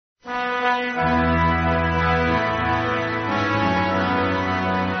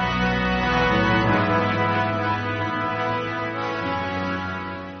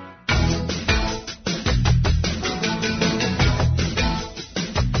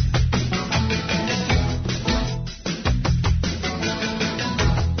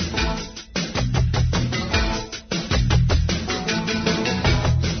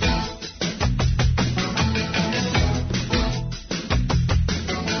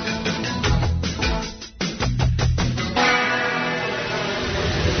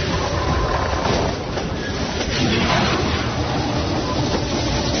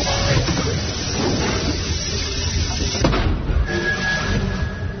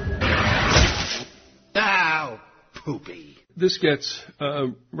poopy. This gets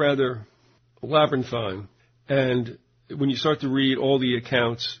rather labyrinthine, and when you start to read all the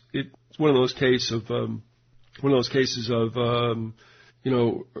accounts, it's one of those cases of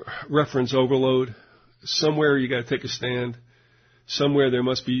reference overload. Somewhere you got to take a stand. Somewhere there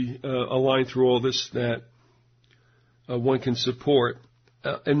must be a line through all this that one can support,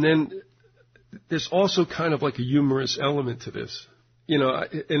 and then there's also kind of like a humorous element to this,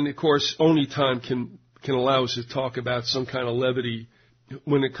 and of course only time can allow us to talk about some kind of levity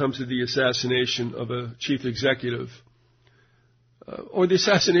when it comes to the assassination of a chief executive, or the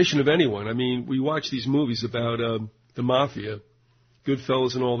assassination of anyone. I mean, we watch these movies about the mafia,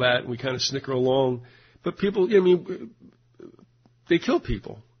 Goodfellas and all that, and we kind of snicker along, but people, they kill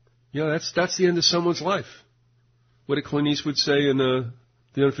people. That's the end of someone's life. What did Clint Eastwood say in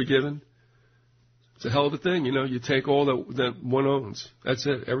The Unforgiven? It's a hell of a thing, you take all that one owns. That's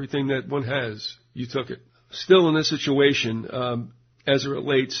it. Everything that one has, you took it. Still in this situation, as it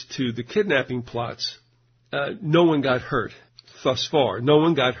relates to the kidnapping plots, no one got hurt thus far. No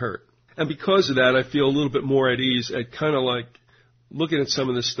one got hurt. And because of that, I feel a little bit more at ease at kind of like looking at some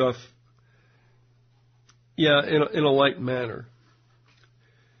of this stuff, in a light manner.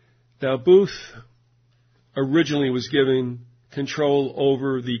 Now, Booth originally was given control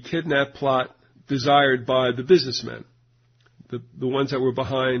over the kidnap plot desired by the businessmen, the ones that were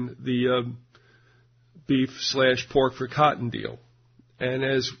behind the beef/pork for cotton deal. And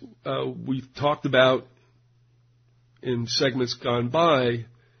as we've talked about in segments gone by,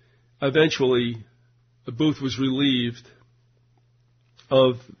 eventually Booth was relieved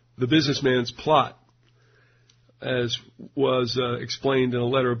of the businessman's plot, as was explained in a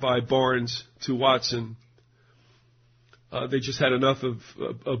letter by Barnes to Watson. They just had enough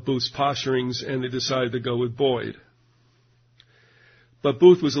of Booth's posturings, and they decided to go with Boyd. But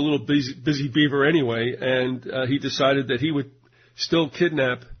Booth was a little busy beaver anyway, and he decided that he would still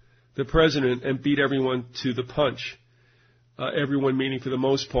kidnap the president and beat everyone to the punch. Everyone meaning, for the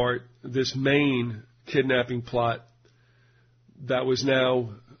most part, this main kidnapping plot that was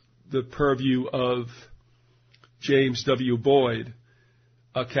now the purview of James W. Boyd,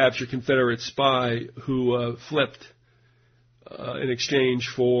 a captured Confederate spy who flipped in exchange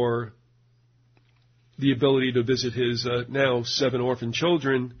for the ability to visit his now 7 orphan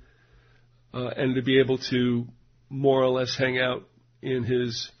children and to be able to more or less hang out in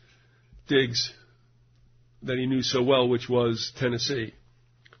his digs that he knew so well, which was Tennessee.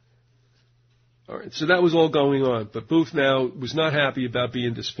 All right, so that was all going on, but Booth now was not happy about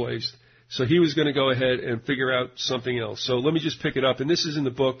being displaced, so he was going to go ahead and figure out something else. So let me just pick it up, and this is in the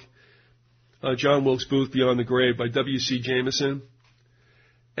book John Wilkes Booth, Beyond the Grave by W.C. Jameson.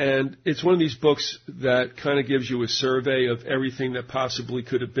 And it's one of these books that kind of gives you a survey of everything that possibly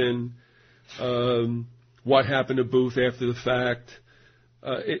could have been, what happened to Booth after the fact.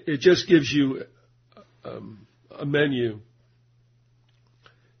 It just gives you a menu.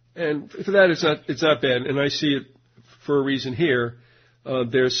 And for that, it's not bad, and I see it for a reason here.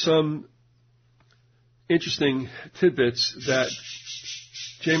 There's some interesting tidbits that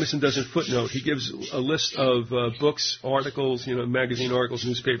Jameson doesn't footnote. He gives a list of books, articles, magazine articles,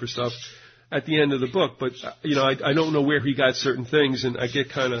 newspaper stuff at the end of the book. But, I don't know where he got certain things, and I get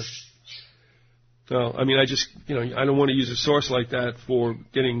kind of, I don't want to use a source like that for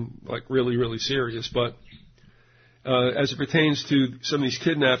getting, like, really, really serious. But as it pertains to some of these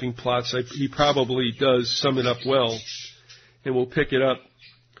kidnapping plots, he probably does sum it up well, and we'll pick it up.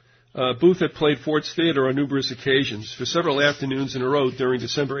 Booth had played Ford's Theater on numerous occasions. For several afternoons in a row during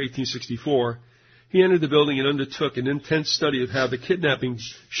December 1864, he entered the building and undertook an intense study of how the kidnapping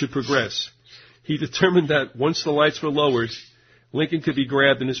should progress. He determined that once the lights were lowered, Lincoln could be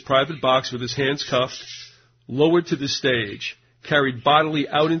grabbed in his private box with his hands cuffed, lowered to the stage, carried bodily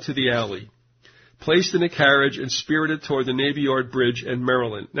out into the alley, placed in a carriage, and spirited toward the Navy Yard Bridge and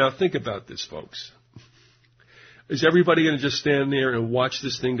Maryland. Now think about this, folks. Is everybody going to just stand there and watch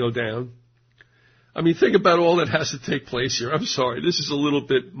this thing go down? I mean, think about all that has to take place here. I'm sorry, this is a little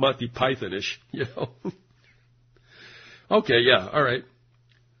bit Monty Python-ish, Okay, yeah, all right.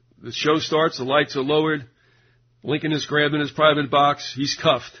 The show starts, the lights are lowered, Lincoln is grabbed in his private box, he's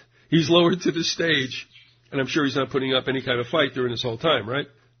cuffed, he's lowered to the stage, and I'm sure he's not putting up any kind of fight during this whole time, right?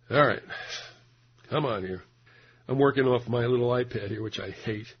 All right, come on here. I'm working off my little iPad here, which I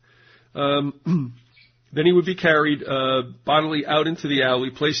hate. Then he would be carried bodily out into the alley,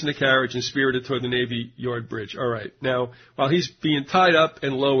 placed in a carriage, and spirited toward the Navy Yard Bridge. All right. Now, while he's being tied up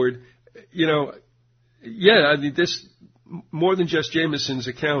and lowered, this more than just Jameson's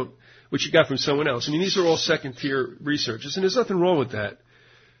account, which he got from someone else. I mean, these are all second-tier researchers, and there's nothing wrong with that.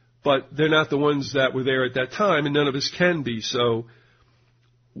 but they're not the ones that were there at that time, and none of us can be. So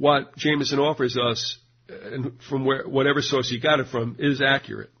what Jameson offers us, and from whatever source he got it from, is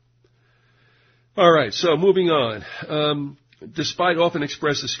accurate. All right, so moving on. Despite often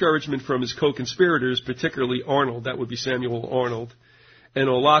expressed discouragement from his co-conspirators, particularly Arnold, that would be Samuel Arnold, and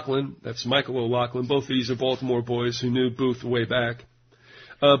O'Loughlin, that's Michael O'Loughlin, both of these are Baltimore boys who knew Booth way back,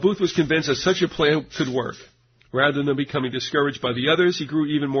 Booth was convinced that such a plan could work. Rather than becoming discouraged by the others, he grew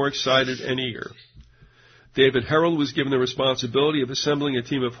even more excited and eager. David Herold was given the responsibility of assembling a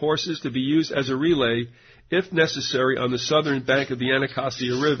team of horses to be used as a relay, if necessary, on the southern bank of the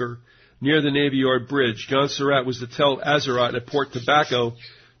Anacostia River, near the Navy Yard Bridge. John Surratt was to tell Azeroth at Port Tobacco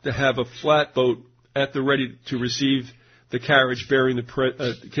to have a flatboat at the ready to receive the carriage bearing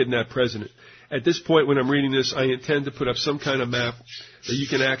the kidnapped president. At this point, when I'm reading this, I intend to put up some kind of map that you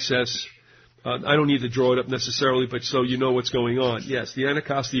can access. I don't need to draw it up necessarily, but so you know what's going on. Yes, the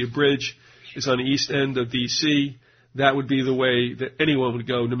Anacostia Bridge is on the east end of D.C. That would be the way that anyone would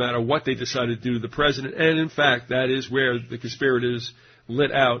go, no matter what they decided to do to the president. And, in fact, that is where the conspirators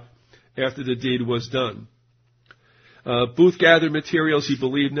lit out after the deed was done. Booth gathered materials he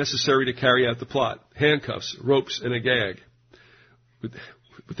believed necessary to carry out the plot: handcuffs, ropes, and a gag. Would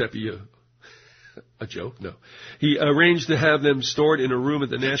that be a joke? No. He arranged to have them stored in a room at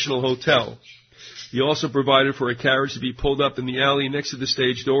the National Hotel. He also provided for a carriage to be pulled up in the alley next to the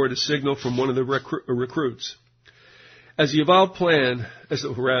stage door at a signal from one of the recruits. As the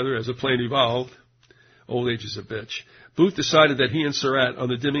plan evolved, old age is a bitch, Booth decided that he and Surratt, on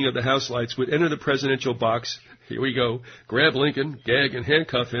the dimming of the house lights, would enter the presidential box, here we go, grab Lincoln, gag and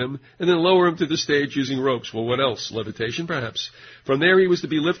handcuff him, and then lower him to the stage using ropes. Well, what else? Levitation, perhaps. From there, he was to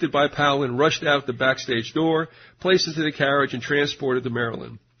be lifted by Powell and rushed out the backstage door, placed into the carriage, and transported to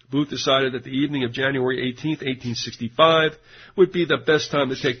Maryland. Booth decided that the evening of January 18, 1865, would be the best time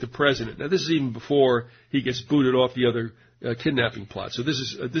to take the president. Now, this is even before he gets booted off the other kidnapping plot. So this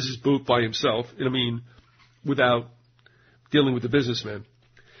is Booth by himself, and I mean, without dealing with the businessmen.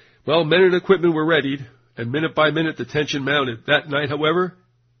 Well, men and equipment were readied, and minute by minute the tension mounted. That night, however,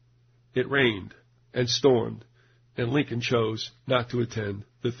 it rained and stormed, and Lincoln chose not to attend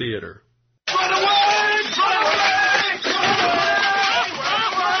the theater. Run away! Run away! Run away!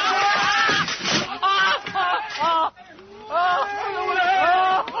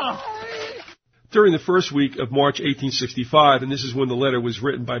 During the first week of March 1865, and this is when the letter was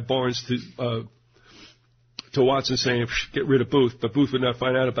written by Barnes to Watson saying, get rid of Booth, but Booth would not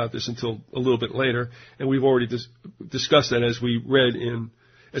find out about this until a little bit later, and we've already discussed that as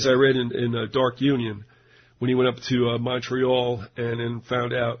I read in Dark Union, when he went up to Montreal and then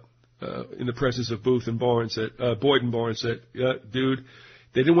found out in the presence of Booth and Barnes Boyd and Barnes that, dude,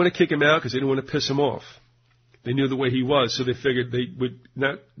 they didn't want to kick him out because they didn't want to piss him off. They knew the way he was, so they figured they would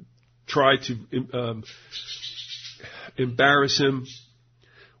not try to embarrass him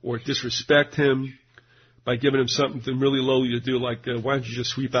or disrespect him by giving him something really lowly to do, like, why don't you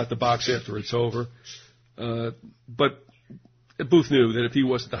just sweep out the box after it's over? But Booth knew that if he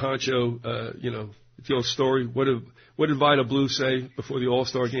wasn't the honcho, the old story, what did Vida Blue say before the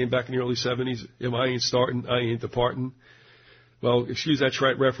All-Star game back in the early 70s? If I ain't starting, I ain't departing. Well, excuse that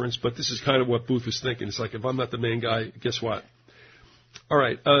trite reference, but this is kind of what Booth was thinking. It's like, if I'm not the main guy, guess what? All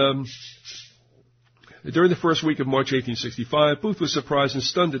right. During the first week of March 1865, Booth was surprised and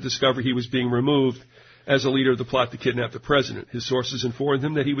stunned to discover he was being removed as a leader of the plot to kidnap the president. His sources informed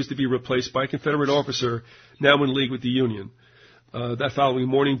him that he was to be replaced by a Confederate officer now in league with the Union. That following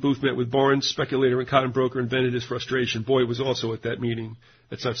morning, Booth met with Barnes, speculator and cotton broker, and vented his frustration. Boyd was also at that meeting.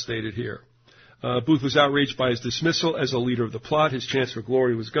 That's not stated here. Booth was outraged by his dismissal as a leader of the plot. His chance for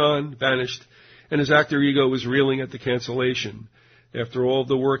glory was gone, vanished, and his actor ego was reeling at the cancellation. After all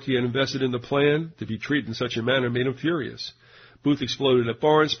the work he had invested in the plan, to be treated in such a manner made him furious. Booth exploded at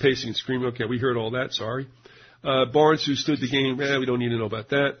Barnes, pacing and screaming, okay, we heard all that, sorry. Barnes, who stood the game, we don't need to know about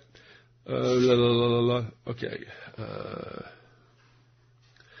that. Okay.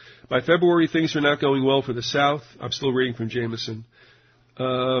 By February, things were not going well for the South. I'm still reading from Jameson.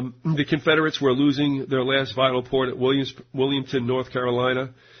 The Confederates were losing their last vital port at Williamton, North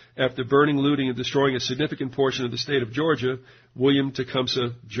Carolina. After burning, looting, and destroying a significant portion of the state of Georgia, William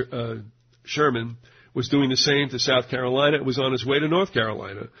Tecumseh Sherman was doing the same to South Carolina and was on his way to North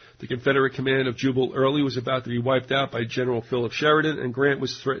Carolina. The Confederate command of Jubal Early was about to be wiped out by General Philip Sheridan, and Grant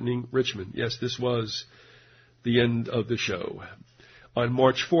was threatening Richmond. Yes, this was the end of the show. On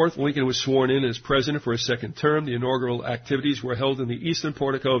March 4th, Lincoln was sworn in as president for a second term. The inaugural activities were held in the eastern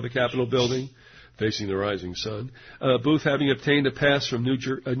portico of the Capitol building, facing the rising sun. Booth, having obtained a pass from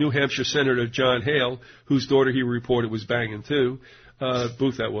New Hampshire Senator John Hale, whose daughter he reported was banging too,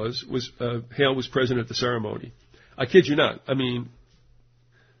 Booth that was Hale was present at the ceremony. I kid you not. I mean,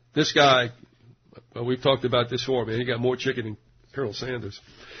 this guy, we've talked about this before, man. He got more chicken than Colonel Sanders.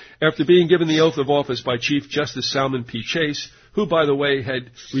 After being given the oath of office by Chief Justice Salmon P. Chase, who, by the way,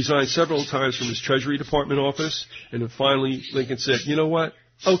 had resigned several times from his Treasury Department office, and then finally Lincoln said, you know what?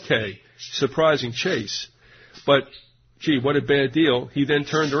 Okay, surprising Chase. But, gee, what a bad deal. He then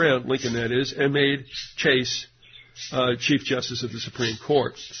turned around, Lincoln that is, and made Chase Chief Justice of the Supreme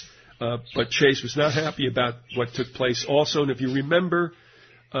Court. But Chase was not happy about what took place also. And if you remember,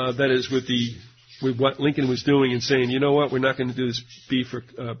 that is with what Lincoln was doing and saying, you know what, we're not going to do this beef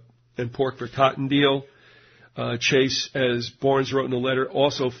and pork for cotton deal. Chase, as Barnes wrote in the letter,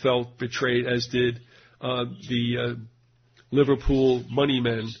 also felt betrayed, as did the Liverpool money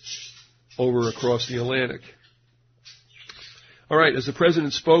men over across the Atlantic. All right, as the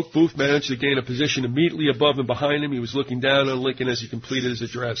president spoke, Booth managed to gain a position immediately above and behind him. He was looking down on Lincoln as he completed his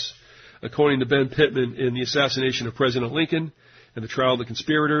address. According to Ben Pittman, in The Assassination of President Lincoln and the Trial of the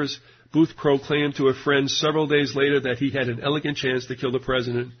Conspirators, Booth proclaimed to a friend several days later that he had an elegant chance to kill the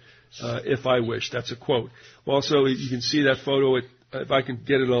president if I wished. That's a quote. Also, you can see that photo. If I can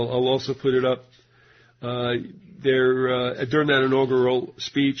get it, I'll also put it up. During that inaugural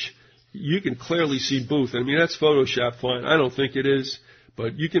speech, you can clearly see Booth. I mean, that's Photoshop fine. I don't think it is,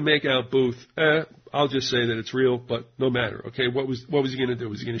 but you can make out Booth. I'll just say that it's real, but no matter. Okay, what was he going to do?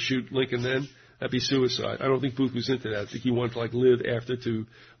 Was he going to shoot Lincoln then? That'd be suicide. I don't think Booth was into that. I think he wanted to live after to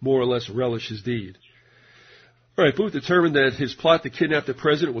more or less relish his deed. All right, Booth determined that his plot to kidnap the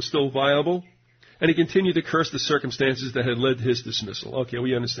president was still viable, and he continued to curse the circumstances that had led to his dismissal. Okay,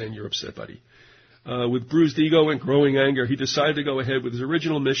 we understand you're upset, buddy. With bruised ego and growing anger, he decided to go ahead with his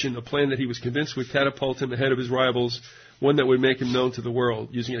original mission, a plan that he was convinced would catapult him ahead of his rivals, one that would make him known to the world.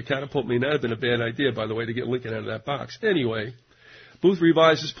 Using a catapult may not have been a bad idea, by the way, to get Lincoln out of that box. Anyway, Booth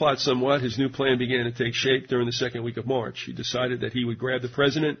revised his plot somewhat. His new plan began to take shape during the second week of March. He decided that he would grab the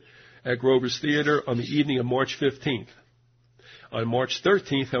president at Grover's Theater on the evening of March 15th. On March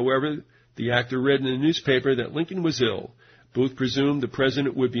 13th, however, the actor read in the newspaper that Lincoln was ill. Booth presumed the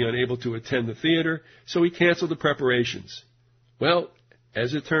president would be unable to attend the theater, so he canceled the preparations. Well,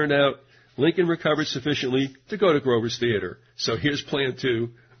 as it turned out, Lincoln recovered sufficiently to go to Grover's Theater. So here's plan 2.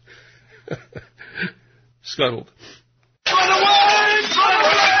 Scuttled. Run away! Run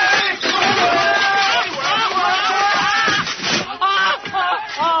away! Run away!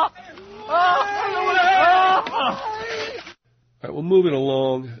 All right, we'll move it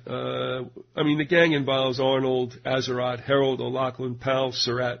along. The gang involves Arnold, Azeroth, Harold, O'Loughlin, Powell,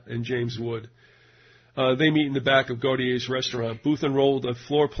 Surratt, and James Wood. They meet in the back of Gaudier's restaurant. Booth unrolled a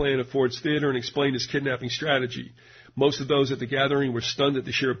floor plan of Ford's Theater and explained his kidnapping strategy. Most of those at the gathering were stunned at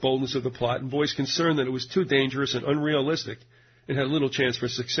the sheer boldness of the plot and voiced concern that it was too dangerous and unrealistic and had little chance for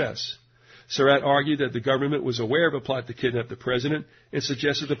success. Surratt argued that the government was aware of a plot to kidnap the president and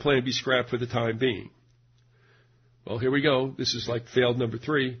suggested the plan be scrapped for the time being. Well, here we go. This is like failed number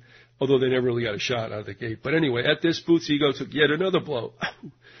 3, although they never really got a shot out of the gate. But anyway, at this, Booth's ego took yet another blow.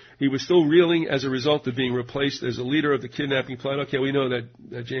 He was still reeling as a result of being replaced as a leader of the kidnapping plan. Okay, we know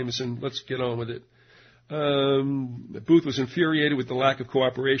that, Jameson. Let's get on with it. Booth was infuriated with the lack of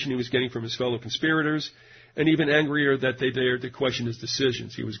cooperation he was getting from his fellow conspirators, and even angrier that they dared to question his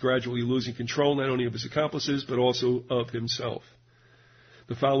decisions. He was gradually losing control not only of his accomplices, but also of himself.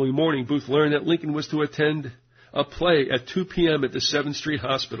 The following morning, Booth learned that Lincoln was to attend a play at 2 p.m. at the 7th Street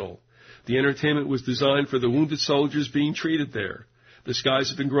Hospital. The entertainment was designed for the wounded soldiers being treated there. The skies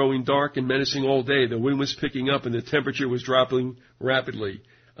had been growing dark and menacing all day. The wind was picking up and the temperature was dropping rapidly.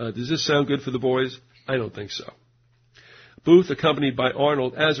 Does this sound good for the boys? I don't think so. Booth, accompanied by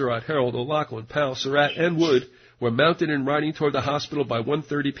Arnold, Azeroth, Harold, O'Loughlin, Powell, Surratt, and Wood, were mounted and riding toward the hospital by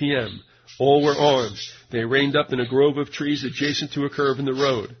 1:30 p.m. All were armed. They reined up in a grove of trees adjacent to a curve in the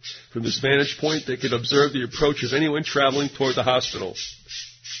road. From this vantage point, they could observe the approach of anyone traveling toward the hospital.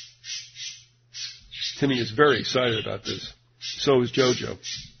 Timmy is very excited about this. So is Jojo.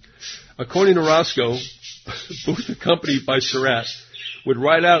 According to Roscoe, Booth, accompanied by Surratt, would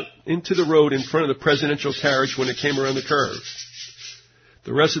ride out into the road in front of the presidential carriage when it came around the curve.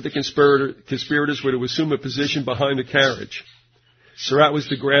 The rest of the conspirators were to assume a position behind the carriage. Surratt was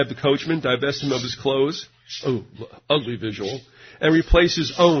to grab the coachman, divest him of his clothes, ugly visual, and replace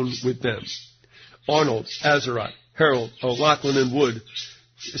his own with them. Arnold, Azeroth, Harold, O'Loughlin, and Wood,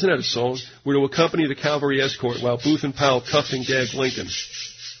 isn't that a song, were to accompany the cavalry escort while Booth and Powell cuffed and gagged Lincoln.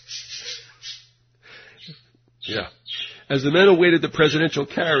 Yeah. As the men awaited the presidential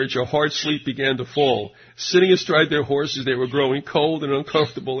carriage, a hard sleep began to fall. Sitting astride their horses, they were growing cold and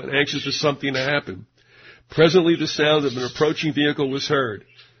uncomfortable and anxious for something to happen. Presently, the sound of an approaching vehicle was heard.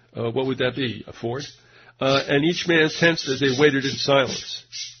 What would that be? A Ford? And each man tensed as they waited in silence.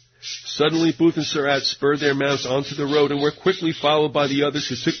 Suddenly, Booth and Surratt spurred their mounts onto the road and were quickly followed by the others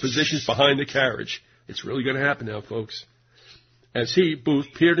who took positions behind the carriage. It's really going to happen now, folks. As he, Booth,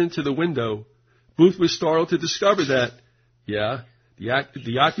 peered into the window, Booth was startled to discover that,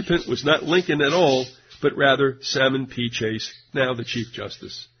 the occupant was not Lincoln at all, but rather Salmon P. Chase, now the Chief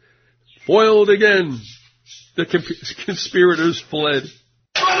Justice. Foiled again, the conspirators fled.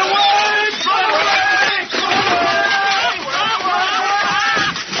 Run away! Run away!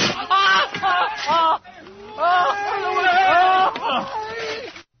 Run away!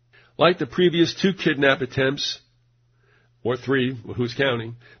 Like the previous 2 kidnap attempts, or 3, who's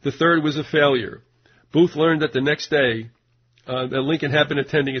counting, the third was a failure. Booth learned that the next day that Lincoln had been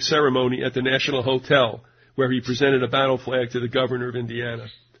attending a ceremony at the National Hotel where he presented a battle flag to the governor of Indiana.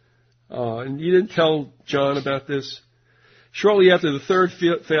 And you didn't tell John about this? Shortly after the third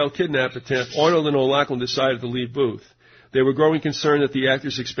failed kidnap attempt, Arnold and O'Loughlin decided to leave Booth. They were growing concerned that the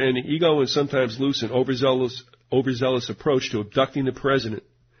actor's expanding ego and sometimes loose and overzealous approach to abducting the president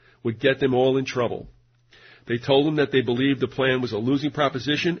would get them all in trouble. They told him that they believed the plan was a losing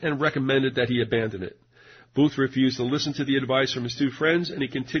proposition and recommended that he abandon it. Booth refused to listen to the advice from his 2 friends, and he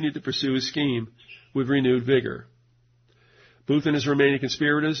continued to pursue his scheme with renewed vigor. Booth and his remaining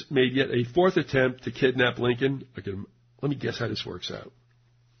conspirators made yet a 4th attempt to kidnap Lincoln. Let me guess how this works out.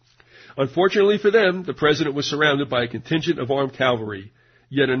 Unfortunately for them, the president was surrounded by a contingent of armed cavalry,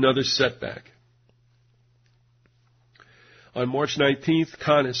 yet another setback. On March 19th,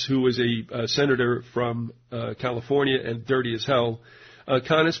 Conness, who was a senator from California and dirty as hell,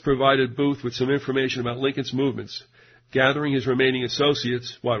 Conness provided Booth with some information about Lincoln's movements. Gathering his remaining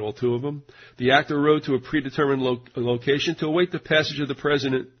associates, all 2 of them, the actor rode to a predetermined location to await the passage of the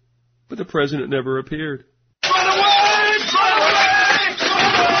president, but the president never appeared. Run away! Run away!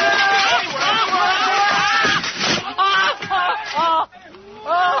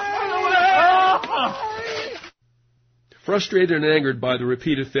 Frustrated and angered by the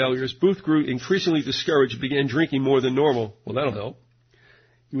repeated failures, Booth grew increasingly discouraged and began drinking more than normal. Well, that'll help.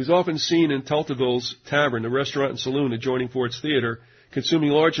 He was often seen in Tulteville's Tavern, a restaurant and saloon adjoining Ford's Theater, consuming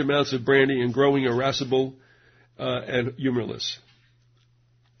large amounts of brandy and growing irascible and humorless.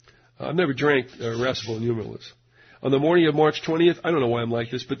 I've never drank irascible and humorless. On the morning of March 20th, I don't know why I'm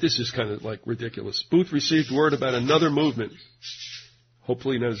like this, but this is kind of like ridiculous. Booth received word about another movement,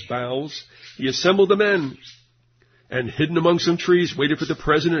 hopefully not his bowels. He assembled the men and, hidden among some trees, waited for the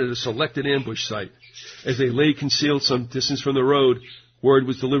president at a selected ambush site. As they lay concealed some distance from the road, word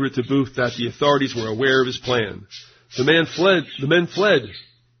was delivered to Booth that the authorities were aware of his plan. The men fled.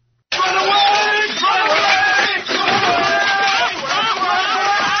 Run away!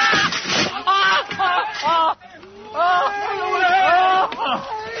 Run away!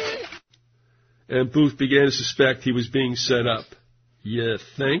 And Booth began to suspect he was being set up. You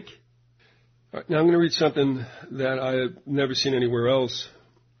think? All right, now I'm going to read something that I have never seen anywhere else.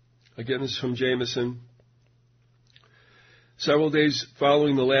 Again, this is from Jameson. Several days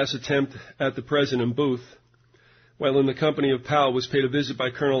following the last attempt at the president, Booth, while in the company of Powell, was paid a visit by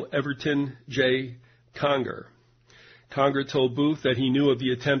Colonel Everton J. Conger. Conger told Booth that he knew of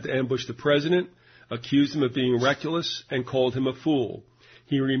the attempt to ambush the president, accused him of being reckless, and called him a fool.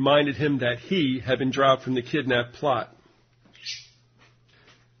 He reminded him that he had been dropped from the kidnap plot.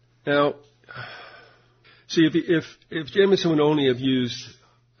 Now, see, if Jameson would only have used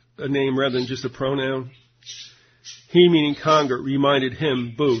a name rather than just a pronoun, he, meaning Conger, reminded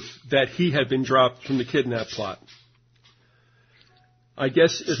him, Booth, that he had been dropped from the kidnap plot. I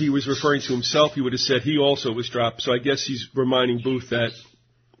guess if he was referring to himself, he would have said he also was dropped. So I guess he's reminding Booth that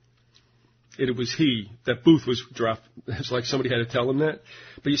it was that Booth was dropped. It's like somebody had to tell him that.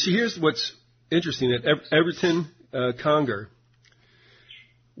 But you see, here's what's interesting, that Everton Conger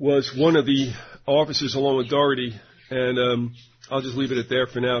was one of the officers along with Doherty, and I'll just leave it at there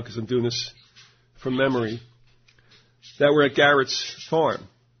for now because I'm doing this from memory, that were at Garrett's farm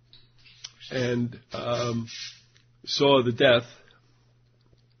and saw the death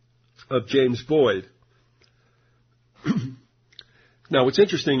of James Boyd. Now, what's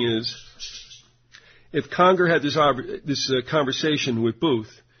interesting is, if Conger had this conversation with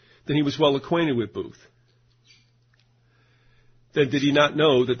Booth, then he was well acquainted with Booth. Then did he not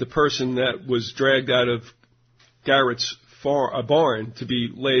know that the person that was dragged out of Garrett's barn to be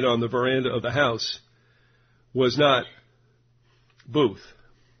laid on the veranda of the house was not Booth?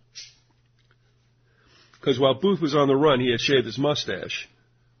 Because while Booth was on the run, he had shaved his mustache.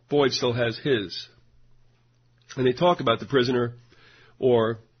 Boyd still has his. And they talk about the prisoner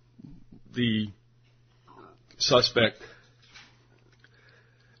or the suspect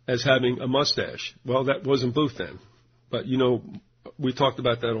as having a mustache. Well, that wasn't Booth then. But, we talked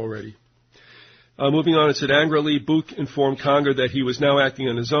about that already. Moving on, it said, angrily, Booth informed Conger that he was now acting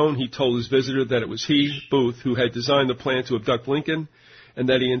on his own. He told his visitor that it was he, Booth, who had designed the plan to abduct Lincoln, and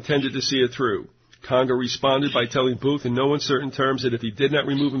that he intended to see it through. Conger responded by telling Booth in no uncertain terms that if he did not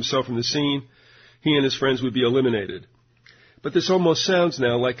remove himself from the scene, he and his friends would be eliminated. But this almost sounds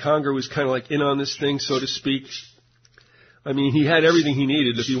now like Conger was kind of like in on this thing, so to speak. I mean, he had everything he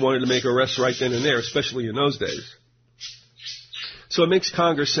needed if he wanted to make arrests right then and there, especially in those days. So it makes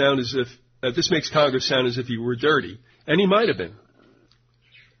Conger sound as if, this makes Conger sound as if he were dirty. And he might have been.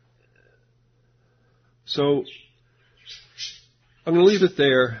 So I'm going to leave it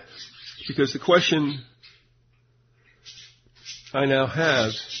there because the question I now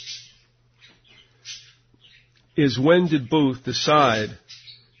have is, when did Booth decide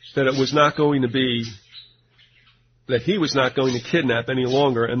that it was not going to be, that he was not going to kidnap any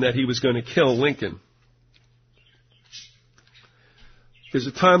longer and that he was going to kill Lincoln? There's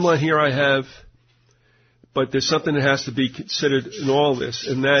a timeline here I have, but there's something that has to be considered in all this,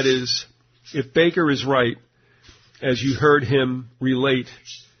 and that is, if Baker is right, as you heard him relate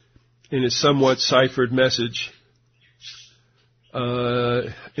in his somewhat ciphered message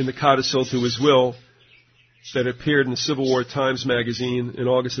in the codicil to his will that appeared in the Civil War Times magazine in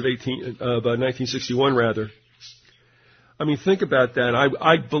August of 1961, rather. I mean, think about that.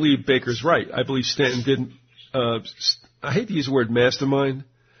 I believe Baker's right. I believe Stanton didn't. I hate to use the word mastermind,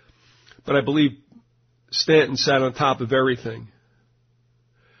 but I believe Stanton sat on top of everything.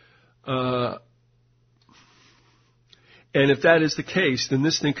 And if that is the case, then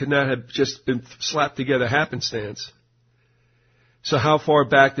this thing could not have just been slapped together happenstance. So how far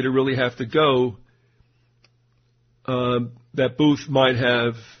back did it really have to go that Booth might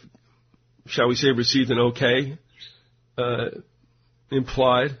have, shall we say, received an okay,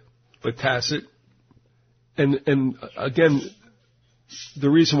 implied, but tacit? And again, the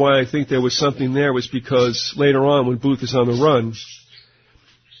reason why I think there was something there was because later on, when Booth is on the run,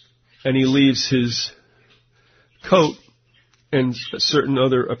 and he leaves his coat and certain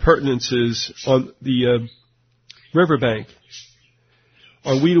other appurtenances on the riverbank,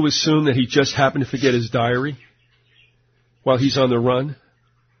 are we to assume that he just happened to forget his diary while he's on the run?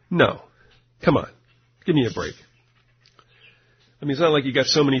 No. Come on. Give me a break. I mean, it's not like you got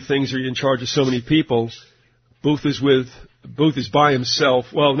so many things or you're in charge of so many people. Booth is by himself.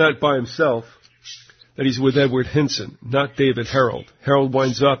 Well, not by himself. That he's with Edward Hansen, not David Harold. Harold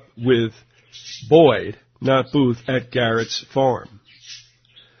winds up with Boyd, not Booth, at Garrett's farm.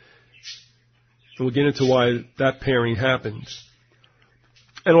 And we'll get into why that pairing happened.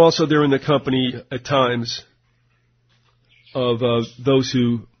 And also they're in the company at times of those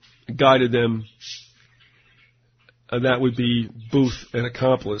who guided them. And that would be Booth, an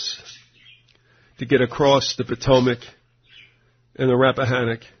accomplice, to get across the Potomac and the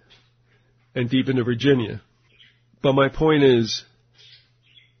Rappahannock and deep into Virginia. But my point is,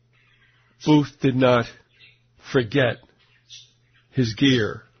 Booth did not forget his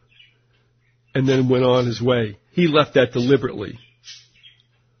gear and then went on his way. He left that deliberately.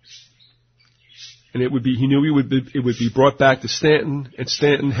 And he knew it would be brought back to Stanton, and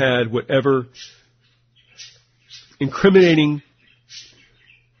Stanton had whatever incriminating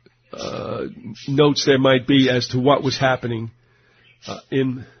notes there might be as to what was happening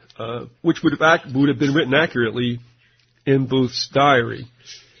which would have been written accurately in Booth's diary,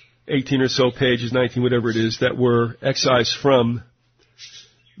 18 or so pages, 19, whatever it is, that were excised from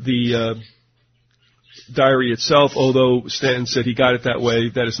the diary itself, although Stanton said he got it that way.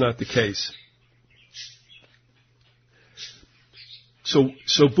 That is not the case.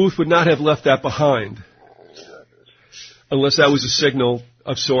 So Booth would not have left that behind unless that was a signal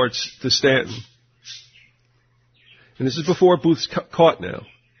of sorts to Stanton. And this is before Booth's caught now.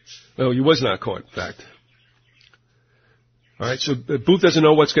 Well, he was not caught, in fact. All right, so Booth doesn't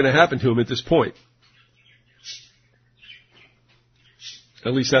know what's going to happen to him at this point.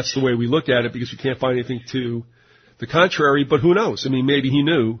 At least that's the way we look at it, because we can't find anything to the contrary, but who knows? I mean, maybe he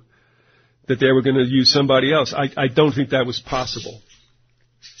knew that they were going to use somebody else. I don't think that was possible.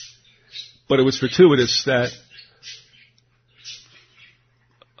 But it was fortuitous that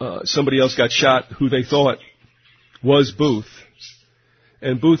somebody else got shot who they thought was Booth.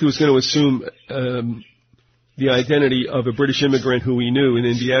 And Booth was going to assume the identity of a British immigrant who he knew in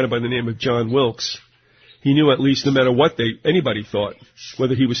Indiana by the name of John Wilkes. He knew, at least, no matter what anybody thought,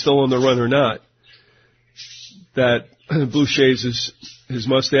 whether he was still on the run or not, that Booth shaves his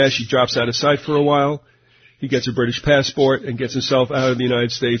mustache, he drops out of sight for a while, He gets a British passport and gets himself out of the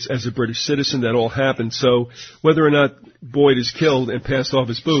United States as a British citizen. That all happened. So whether or not Boyd is killed and passed off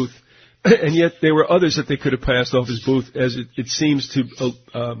his booth, and yet there were others that they could have passed off his booth, as it seems to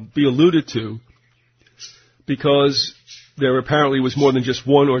be alluded to, because there apparently was more than just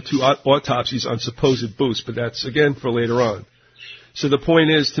one or two autopsies on supposed booths, but that's, again, for later on. So the point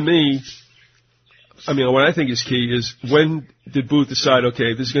is, to me, I mean, what I think is key is, when did Booth decide,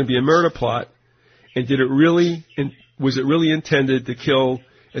 okay, this is going to be a murder plot, and was it really intended to kill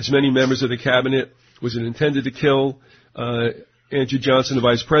as many members of the cabinet? Was it intended to kill Andrew Johnson, the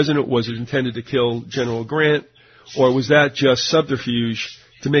vice president? Was it intended to kill General Grant? Or was that just subterfuge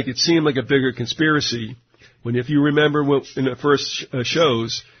to make it seem like a bigger conspiracy? When, if you remember in the first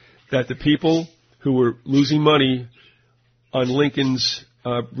shows, that the people who were losing money on Lincoln's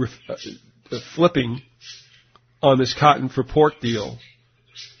flipping on this cotton for pork deal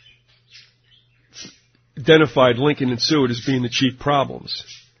identified Lincoln and Seward as being the chief problems.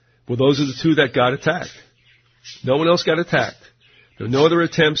 Well, those are the two that got attacked. No one else got attacked. There were no other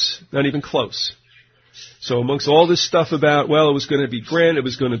attempts, not even close. So amongst all this stuff about, well, it was going to be Grant, it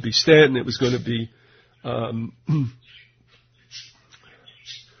was going to be Stanton, it was going to be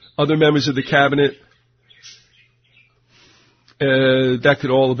other members of the cabinet, that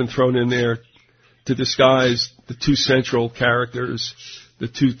could all have been thrown in there to disguise the two central characters, the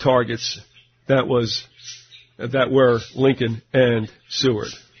two targets that were Lincoln and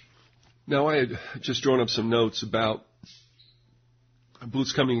Seward. Now, I had just drawn up some notes about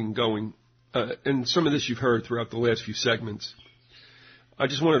Booth's coming and going, and some of this you've heard throughout the last few segments. I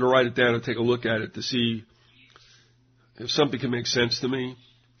just wanted to write it down and take a look at it to see if something can make sense to me.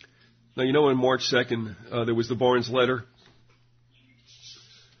 Now, you know, on March 2nd, there was the Barnes letter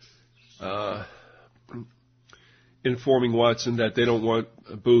informing Watson that they don't want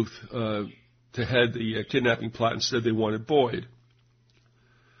Booth to head the kidnapping plot. Instead, they wanted Boyd.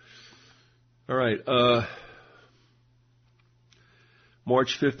 All right.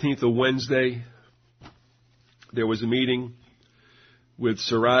 March 15th, a Wednesday, there was a meeting with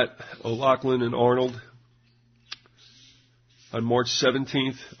Surratt, O'Loughlin, and Arnold. On March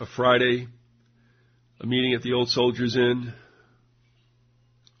 17th, a Friday, a meeting at the Old Soldiers' Inn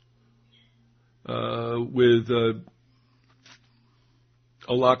with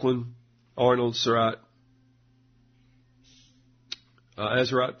O'Loughlin, Arnold, Surratt,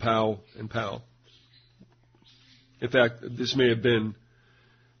 Azarat, Powell, and Powell. In fact, this may have been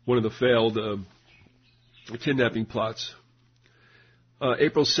one of the failed kidnapping plots.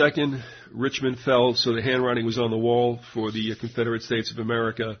 April 2nd, Richmond fell, so the handwriting was on the wall for the Confederate States of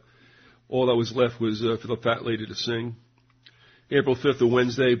America. All that was left was for the fat lady to sing. April 5th, a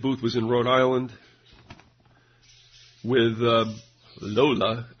Wednesday, Booth was in Rhode Island with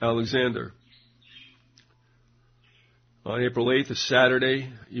Lola Alexander. On April 8th, a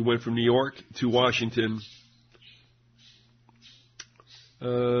Saturday, he went from New York to Washington.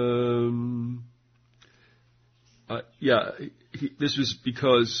 This was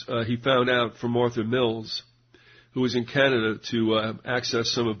because he found out from Arthur Mills, who was in Canada to access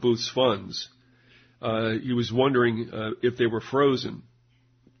some of Booth's funds. He was wondering if they were frozen.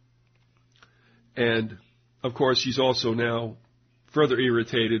 And, of course, he's also now further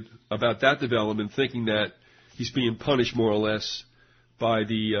irritated about that development, thinking that he's being punished more or less by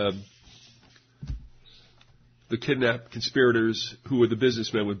the kidnapped conspirators who were the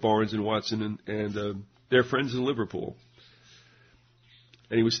businessmen with Barnes and Watson and their friends in Liverpool.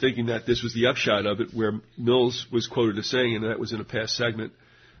 And he was thinking that this was the upshot of it, where Mills was quoted as saying, and that was in a past segment,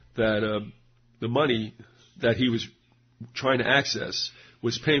 that the money that he was trying to access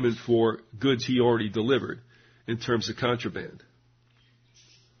was payment for goods he already delivered in terms of contraband.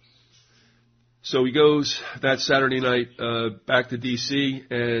 So he goes that Saturday night back to D.C.,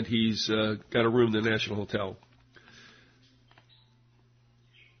 and he's got a room in the National Hotel.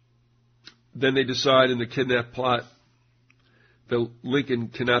 Then they decide in the kidnap plot that Lincoln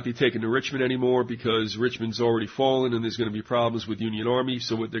cannot be taken to Richmond anymore because Richmond's already fallen and there's going to be problems with Union Army.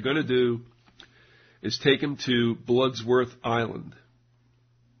 So what they're going to do is take him to Bloodsworth Island,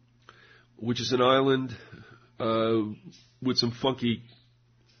 which is an island with some funky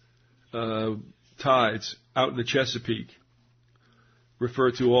tides out in the Chesapeake,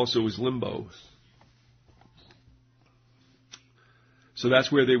 referred to also as Limbo. So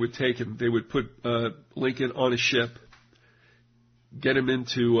that's where they would take him. They would put Lincoln on a ship, get him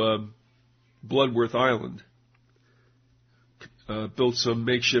into Bloodworth Island, built some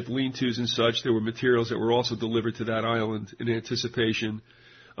makeshift lean-tos and such. There were materials that were also delivered to that island in anticipation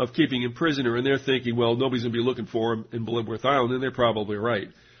of keeping him prisoner. And they're thinking, well, nobody's going to be looking for him in Bloodworth Island, and they're probably right.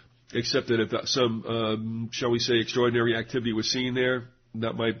 except that if some, shall we say, extraordinary activity was seen there,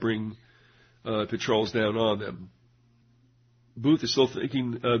 that might bring patrols down on them. Booth is still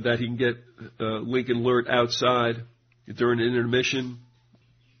thinking that he can get Lincoln lured outside during an intermission.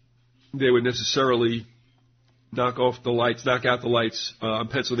 They would necessarily knock out the lights on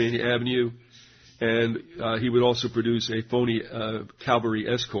Pennsylvania Avenue, and he would also produce a phony cavalry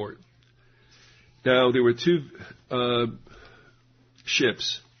escort. Now, there were two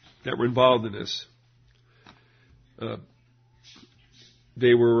ships that were involved in this.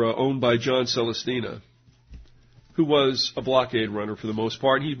 They were owned by John Celestina, who was a blockade runner for the most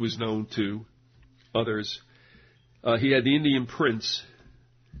part. He was known to others. He had the Indian Prince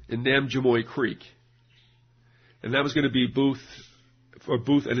in Namjamoy Creek, and that was going to be Booth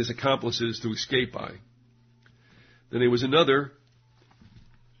and his accomplices to escape by. Then there was another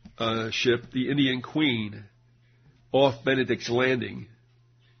ship, the Indian Queen, off Benedict's Landing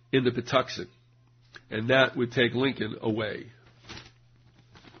in the Patuxent, and that would take Lincoln away.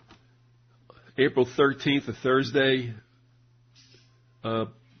 April 13th, a Thursday,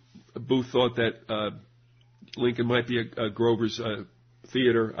 Booth thought that Lincoln might be at Grover's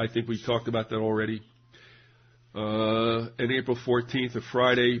Theater. I think we talked about that already. And April 14th, a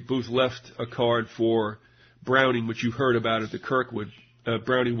Friday, Booth left a card for Browning, which you heard about at the Kirkwood.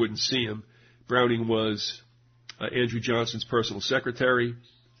 Browning wouldn't see him. Browning was Andrew Johnson's personal secretary.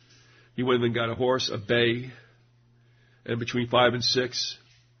 He went and got a horse, a bay, and between 5 and 6,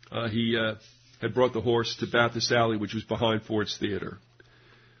 he had brought the horse to Bathurst Alley, which was behind Ford's Theater.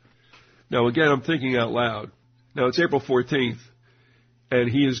 Now, again, I'm thinking out loud. Now, it's April 14th, and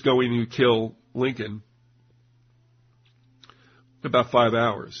he is going to kill Lincoln in about 5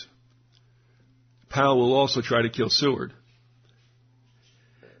 hours. Powell will also try to kill Seward.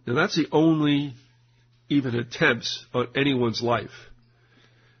 Now, that's the only even attempts on anyone's life.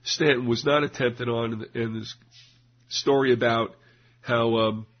 Stanton was not attempted on in this story about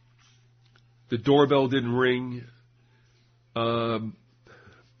how the doorbell didn't ring. That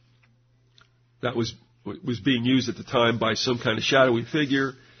was being used at the time by some kind of shadowy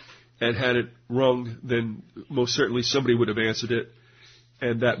figure, and had it rung, then most certainly somebody would have answered it,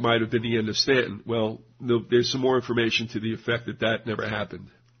 and that might have been the end of Stanton. Well, there's some more information to the effect that that never happened.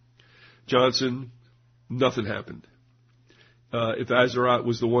 Johnson, nothing happened. If Azarat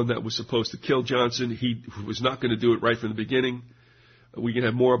was the one that was supposed to kill Johnson, he was not going to do it right from the beginning. We can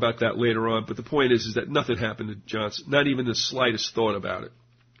have more about that later on, but the point is that nothing happened to Johnson, not even the slightest thought about it.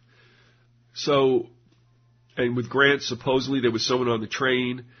 So, and with Grant, supposedly there was someone on the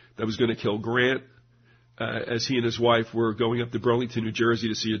train that was going to kill Grant as he and his wife were going up to Burlington, New Jersey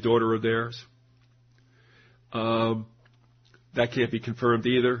to see a daughter of theirs. That can't be confirmed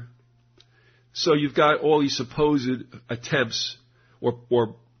either. So you've got all these supposed attempts,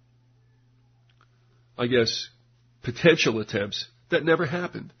 or I guess potential attempts, that never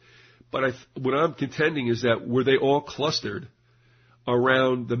happened. But what I'm contending is that were they all clustered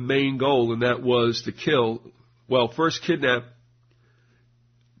around the main goal, and that was to kill, well, first kidnap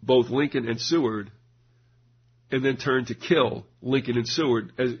both Lincoln and Seward, and then turn to kill Lincoln and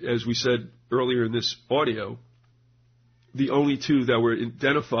Seward, as we said earlier in this audio. The only two that were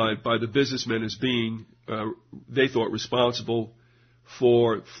identified by the businessmen as being, they thought, responsible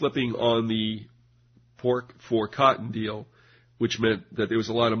for flipping on the pork for cotton deal, which meant that there was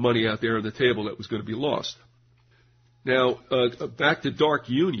a lot of money out there on the table that was going to be lost. Now, back to Dark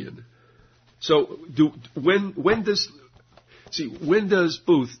Union. So, when does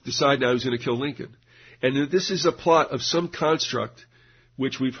Booth decide now he's going to kill Lincoln? And this is a plot of some construct,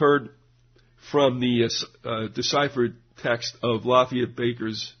 which we've heard from the deciphered text of Lafayette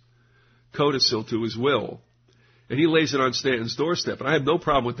Baker's codicil to his will. And he lays it on Stanton's doorstep. And I have no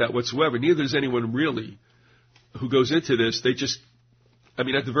problem with that whatsoever. Neither does anyone really who goes into this. They just, I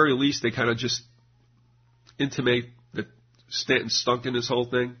mean, at the very least, they kind of just intimate that Stanton stunk in this whole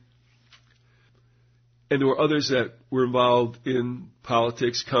thing. And there were others that were involved in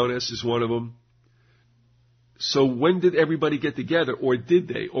politics. Conus is one of them. So when did everybody get together, or did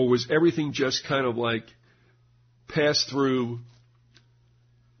they? Or was everything just kind of like passed through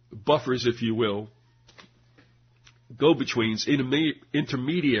buffers, if you will, go-betweens,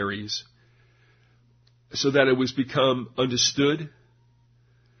 intermediaries, so that it was become understood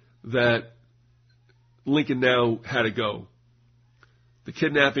that Lincoln now had to go. The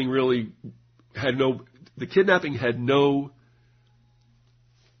kidnapping had no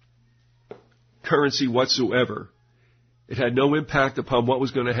currency whatsoever. It had no impact upon what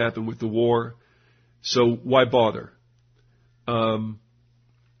was going to happen with the war, so why bother?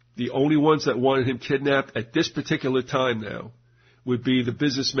 The only ones that wanted him kidnapped at this particular time now would be the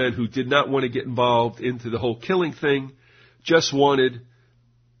businessmen who did not want to get involved into the whole killing thing, just wanted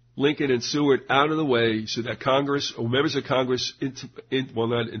Lincoln and Seward out of the way so that Congress, or members of Congress,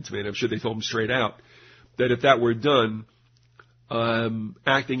 not intimated, I'm sure they told them straight out, that if that were done,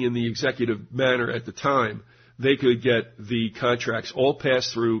 acting in the executive manner at the time, they could get the contracts all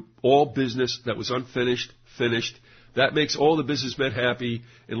passed through, all business that was unfinished, finished. That makes all the businessmen happy,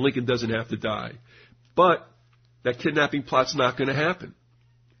 and Lincoln doesn't have to die. But that kidnapping plot's not going to happen.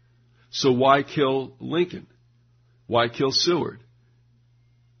 So why kill Lincoln? Why kill Seward?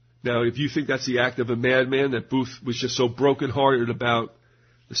 Now, if you think that's the act of a madman, that Booth was just so brokenhearted about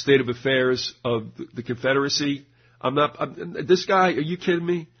the state of affairs of the Confederacy, this guy, are you kidding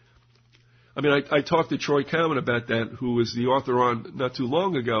me? I mean, I talked to Troy Cowan about that, who was the author on not too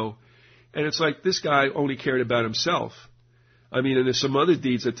long ago, and it's like this guy only cared about himself. I mean, and there's some other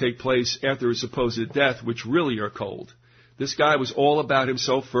deeds that take place after his supposed death, which really are cold. This guy was all about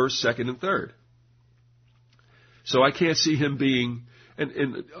himself first, second, and third. So I can't see him being,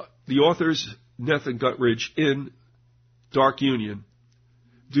 and the authors, Neff and Guttridge, in Dark Union,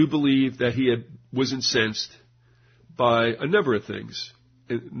 do believe that he was incensed by a number of things.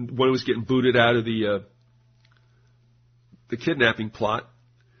 One was getting booted out of the kidnapping plot.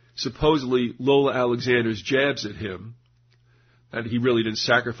 Supposedly, Lola Alexander's jabs at him, and he really didn't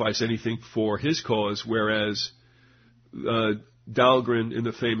sacrifice anything for his cause, whereas Dahlgren, in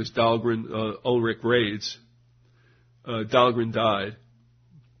the famous Dahlgren-Ulrich raids, Dahlgren died.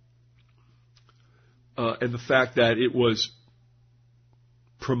 And the fact that it was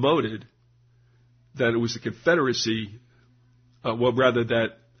promoted that it was the Confederacy,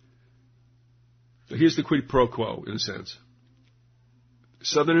 here's the quid pro quo, in a sense.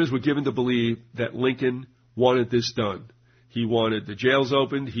 Southerners were given to believe that Lincoln wanted this done. He wanted the jails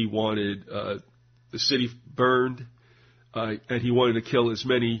opened, he wanted the city burned, and he wanted to kill as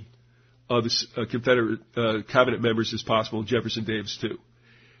many of the Confederate cabinet members as possible, Jefferson Davis too.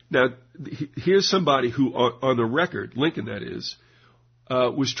 Now, here's somebody who, on the record, Lincoln that is,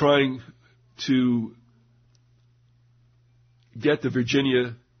 was trying to get the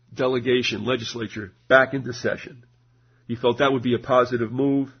Virginia delegation, legislature, back into session. He felt that would be a positive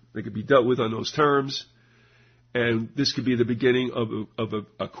move. They could be dealt with on those terms. And this could be the beginning of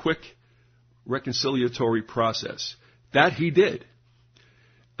a quick reconciliatory process. That he did.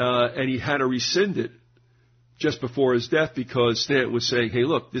 And he had to rescind it just before his death because Stanton was saying, hey,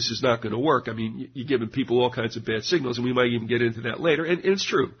 look, this is not going to work. I mean, you're giving people all kinds of bad signals, and we might even get into that later. And it's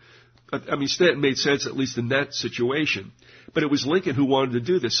true. I mean, Stanton made sense, at least in that situation. But it was Lincoln who wanted to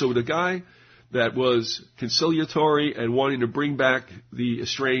do this. So the guy that was conciliatory and wanting to bring back the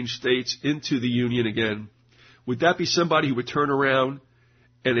estranged states into the Union again, would that be somebody who would turn around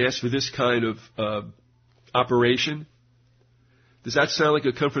and ask for this kind of operation? Does that sound like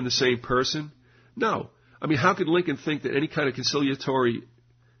it come from the same person? No. I mean, how could Lincoln think that any kind of conciliatory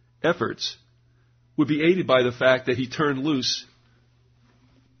efforts would be aided by the fact that he turned loose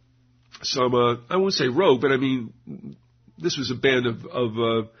some, I won't say rogue, but I mean, this was a band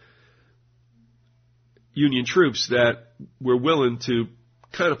of Union troops that were willing to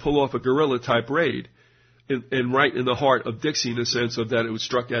kind of pull off a guerrilla-type raid and right in the heart of Dixie in the sense of that it was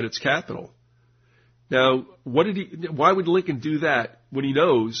struck at its capital. Now, why would Lincoln do that when he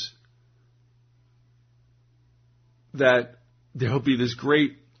knows that there'll be this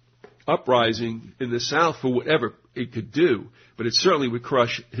great uprising in the South for whatever it could do, but it certainly would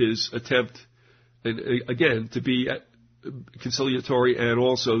crush his attempt, and again, to be conciliatory and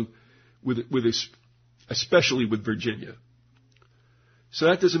also especially with Virginia. So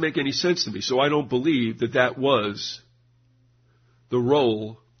that doesn't make any sense to me. So I don't believe that that was the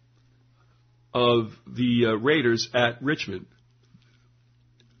role of the raiders at Richmond.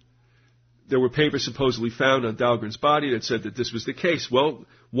 There were papers supposedly found on Dahlgren's body that said that this was the case. Well,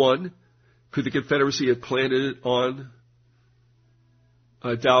 one, could the Confederacy have planted it on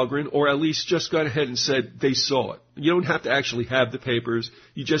Dahlgren, or at least just gone ahead and said they saw it? You don't have to actually have the papers.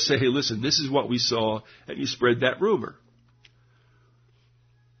 You just say, hey, listen, this is what we saw, and you spread that rumor.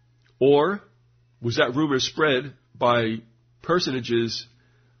 Or was that rumor spread by personages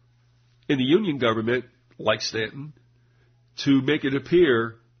in the Union government, like Stanton, to make it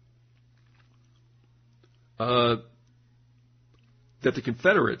appear that the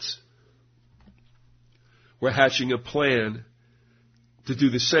Confederates were hatching a plan to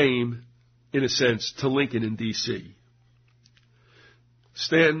do the same, in a sense, to Lincoln in D.C.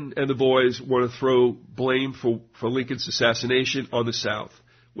 Stanton and the boys want to throw blame for Lincoln's assassination on the South,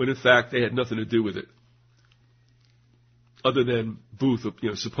 when in fact they had nothing to do with it, other than Booth,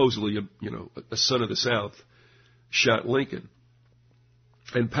 supposedly, a son of the South, shot Lincoln.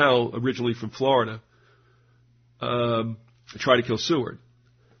 and Powell, originally from Florida, tried to kill Seward.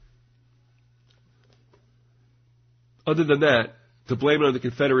 Other than that, to blame it on the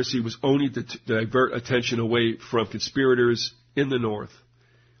Confederacy was only to divert attention away from conspirators in the North,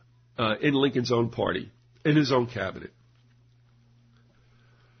 in Lincoln's own party, in his own cabinet.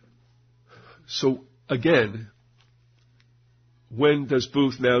 So again, when does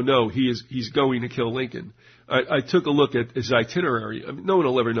Booth now know he's going to kill Lincoln? I took a look at his itinerary. I mean, no one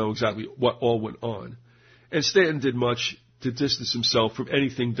will ever know exactly what all went on. And Stanton did much to distance himself from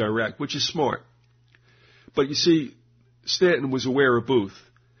anything direct, which is smart. But you see, Stanton was aware of Booth.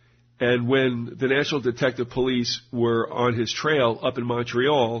 And when the National Detective Police were on his trail up in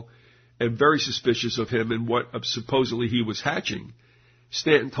Montreal and very suspicious of him and what supposedly he was hatching,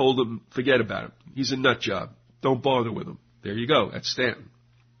 Stanton told them, forget about him. He's a nut job. Don't bother with him. There you go. That's Stanton.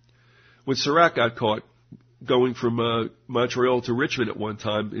 When Surratt got caught going from Montreal to Richmond at one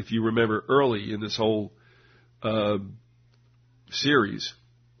time, if you remember early in this whole series,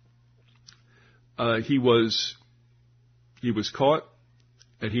 he was caught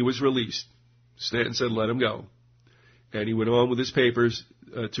and he was released. Stanton said, let him go. And he went on with his papers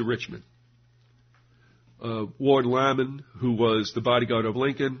to Richmond. Ward Lamon, who was the bodyguard of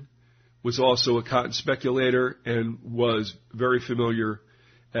Lincoln, was also a cotton speculator and was very familiar,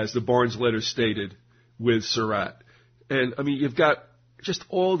 as the Barnes letter stated, with Surratt. And, I mean, you've got just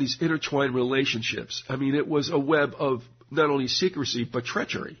all these intertwined relationships. I mean, it was a web of not only secrecy, but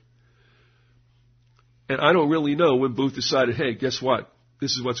treachery. And I don't really know when Booth decided, hey, guess what?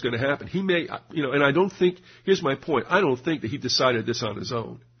 This is what's going to happen. He may, and I don't think, here's my point, I don't think that he decided this on his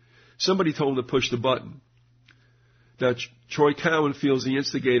own. Somebody told him to push the button. Now, Troy Cowan feels the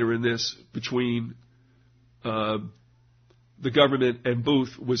instigator in this between the government and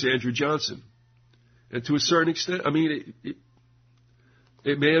Booth was Andrew Johnson. And to a certain extent, I mean,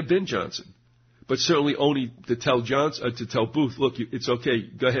 it may have been Johnson, but certainly only to tell Booth, look, it's okay,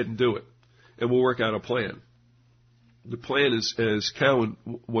 go ahead and do it, and we'll work out a plan. The plan, as Cowan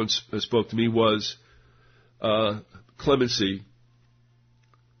once spoke to me, was clemency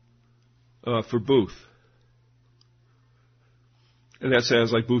for Booth. And that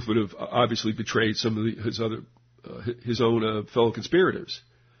sounds like Booth would have obviously betrayed some of his own fellow conspirators.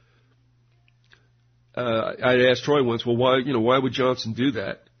 I asked Troy once, well, why would Johnson do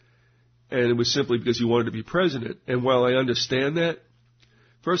that? And it was simply because he wanted to be president. And while I understand that,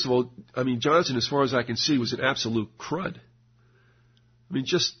 first of all, I mean, Johnson, as far as I can see, was an absolute crud. I mean,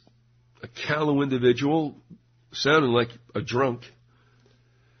 just a callow individual, sounding like a drunk.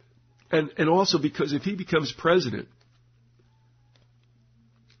 And also because if he becomes president,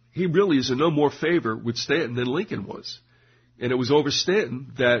 he really is in no more favor with Stanton than Lincoln was. And it was over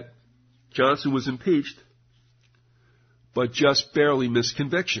Stanton that Johnson was impeached, but just barely missed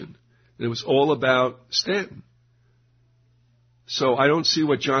conviction. And it was all about Stanton. So I don't see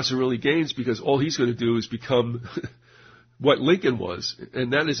what Johnson really gains, because all he's going to do is become what Lincoln was,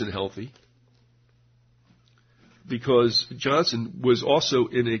 and that isn't healthy. Because Johnson was also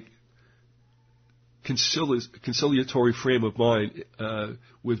in a conciliatory frame of mind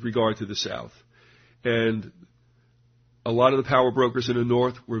with regard to the South. And a lot of the power brokers in the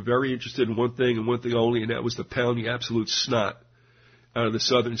North were very interested in one thing and one thing only, and that was to pound the absolute snot out of the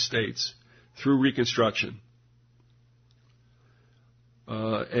southern states through Reconstruction.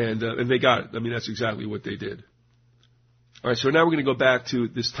 And they got it. I mean, that's exactly what they did. All right, so now we're going to go back to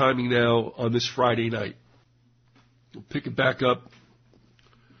this timing now on this Friday night. We'll pick it back up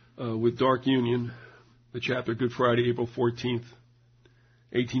with Dark Union, the chapter Good Friday, April 14th,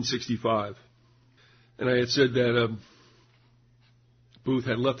 1865. And I had said that Booth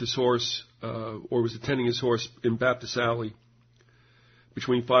had left his horse, or was attending his horse in Baptist Alley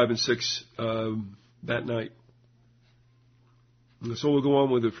between 5 and 6 that night. And so we'll go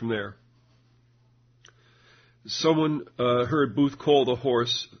on with it from there. Someone heard Booth call the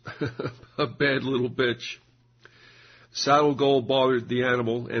horse a bad little bitch. Saddle gold bothered the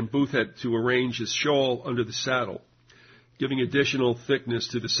animal, and Booth had to arrange his shawl under the saddle, giving additional thickness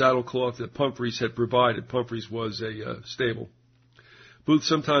to the saddle cloth that Pumphrey's had provided. Pumphrey's was a stable. Booth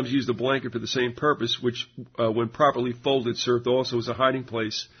sometimes used a blanket for the same purpose, which, when properly folded, served also as a hiding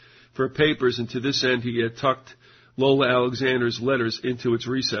place for papers, and to this end he had tucked Lola Alexander's letters into its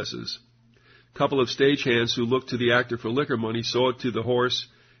recesses. A couple of stagehands who looked to the actor for liquor money saw to the horse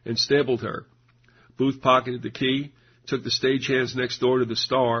and stabled her. Booth pocketed the key, took the stagehands next door to the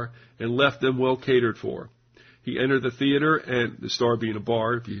Star, and left them well catered for. He entered the theater, and the Star being a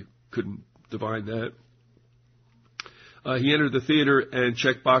bar, if you couldn't divine that. He entered the theater and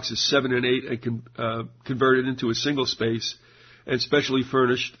checked boxes 7 and 8 and converted into a single space, and specially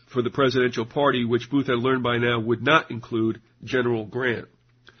furnished for the presidential party, which Booth had learned by now would not include General Grant.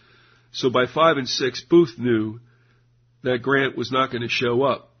 So by 5 and 6, Booth knew that Grant was not going to show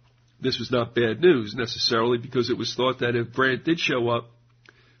up. This was not bad news necessarily, because it was thought that if Grant did show up,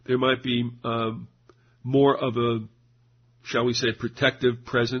 there might be more of a, shall we say, protective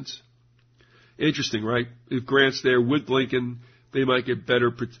presence. Interesting, right? If Grant's there with Lincoln, they might get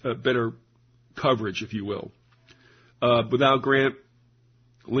better coverage, if you will. Without Grant,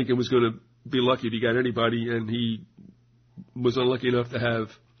 Lincoln was going to be lucky if he got anybody, and he was unlucky enough to have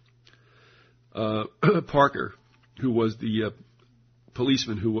Parker, who was the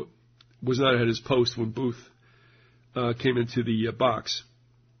policeman who was not at his post when Booth came into the box.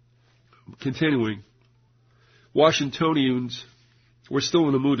 Continuing, Washingtonians were still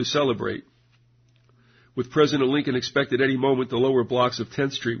in the mood to celebrate. With President Lincoln expected any moment, the lower blocks of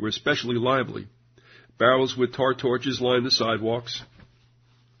 10th Street were especially lively. Barrels with tar torches lined the sidewalks.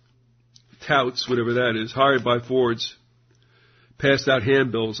 Touts, whatever that is, hired by Fords, passed out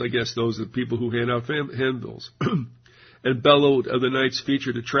handbills. I guess those are the people who hand out handbills. And bellowed of the night's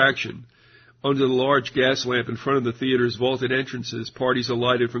featured attraction. Under the large gas lamp in front of the theater's vaulted entrances, parties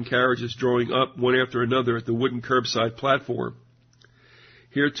alighted from carriages drawing up one after another at the wooden curbside platform.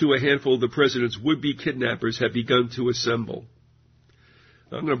 Here, too, a handful of the president's would-be kidnappers had begun to assemble.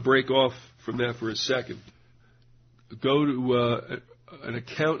 I'm going to break off from that for a second. Go to an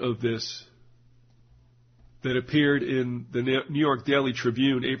account of this that appeared in the New York Daily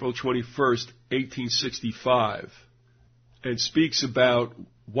Tribune, April 21st, 1865, and speaks about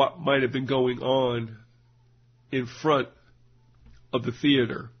what might have been going on in front of the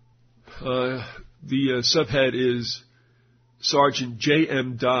theater. The subhead is Sergeant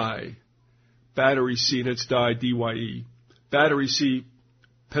J.M. Dye, Battery C, and it's Dye, D-Y-E. Battery C,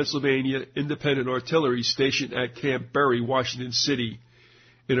 Pennsylvania Independent Artillery, stationed at Camp Berry, Washington City,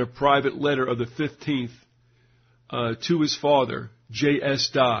 in a private letter of the 15th to his father, J.S.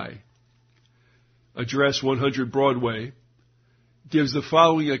 Dye, address 100 Broadway, gives the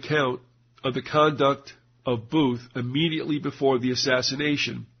following account of the conduct of Booth immediately before the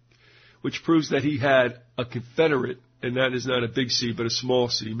assassination, which proves that he had a Confederate, and that is not a big C, but a small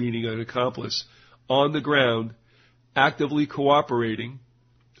c, meaning an accomplice, on the ground, actively cooperating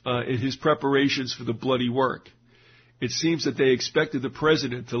in his preparations for the bloody work. It seems that they expected the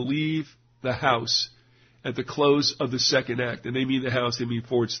president to leave the house at the close of the second act. And they mean the house, they mean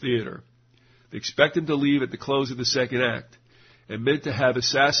Ford's Theater. They expect him to leave at the close of the second act, and meant to have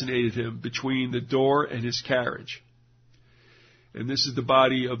assassinated him between the door and his carriage. And this is the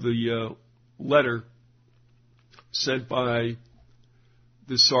body of the letter sent by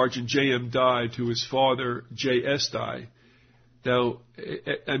the Sergeant J.M. Dye to his father, J.S. Dye. Now,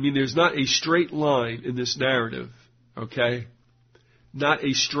 I mean, there's not a straight line in this narrative, okay? Not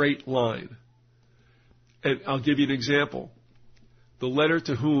a straight line. And I'll give you an example. The letter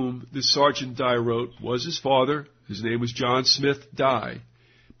to whom this Sergeant Dye wrote was his father. His name was John Smith Dye.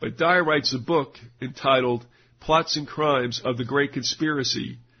 But Dye writes a book entitled Plots and Crimes of the Great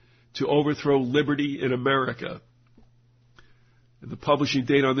Conspiracy to Overthrow Liberty in America. And the publishing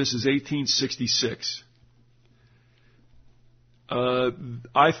date on this is 1866.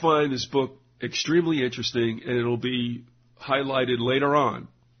 I find this book extremely interesting, and it'll be highlighted later on.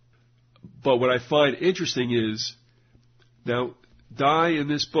 But what I find interesting is, now, Dye in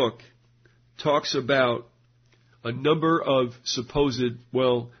this book talks about a number of supposed,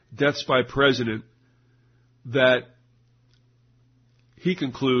 deaths by president that he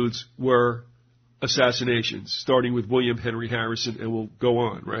concludes were assassinations, starting with William Henry Harrison, and we'll go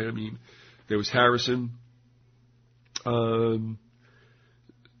on, right? I mean, there was Harrison,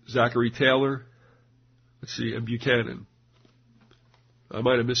 Zachary Taylor, and Buchanan. I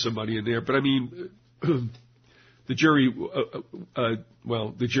might have missed somebody in there, but I mean, the jury,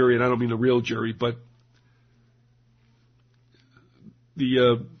 the jury, and I don't mean the real jury, but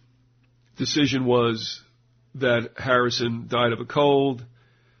the decision was that Harrison died of a cold.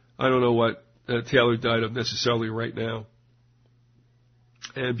 I don't know what Taylor died of necessarily right now.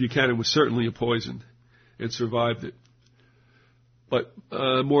 And Buchanan was certainly poisoned and survived it. But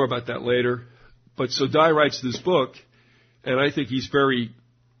more about that later. But so Dye writes this book, and I think he's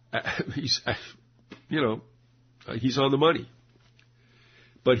he's on the money.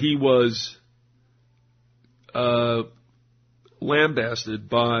 But he was lambasted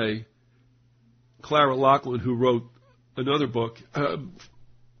by Clara Lachlan, who wrote another book,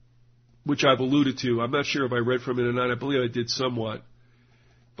 which I've alluded to. I'm not sure if I read from it or not. I believe I did somewhat.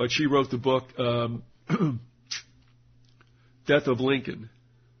 But she wrote the book, Death of Lincoln.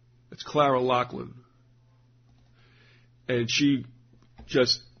 It's Clara Lachlan. and she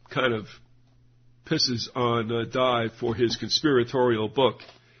just kind of pisses on Dye for his conspiratorial book.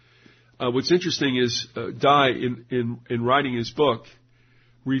 What's interesting is Dye, in writing his book,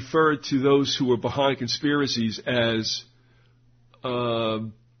 referred to those who were behind conspiracies as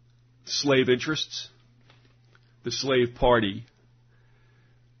slave interests, the slave party.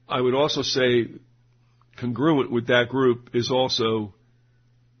 I would also say congruent with that group is also,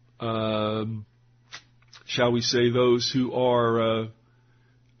 shall we say, those who are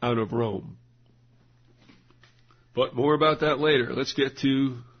out of Rome. But more about that later. Let's get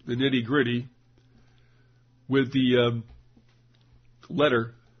to the nitty-gritty with the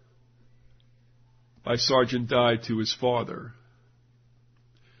letter by Sergeant Dye to his father.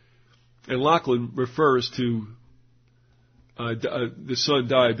 And Lachlan refers to the son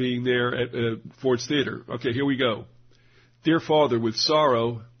Dye being there at Ford's Theater. Okay, here we go. Dear Father, with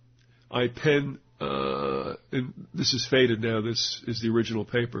sorrow, I pen, and this is faded now, this is the original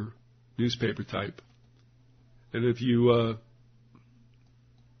paper, newspaper type. And if you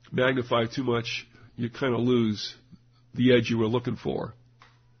magnify too much, you kind of lose the edge you were looking for.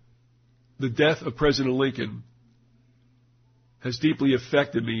 The death of President Lincoln has deeply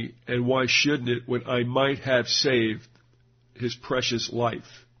affected me, and why shouldn't it when I might have saved his precious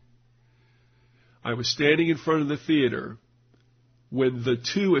life? I was standing in front of the theater when the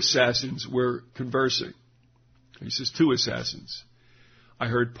two assassins were conversing. He says, two assassins. I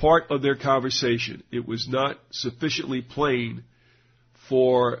heard part of their conversation. It was not sufficiently plain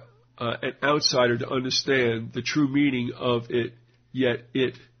for an outsider to understand the true meaning of it, yet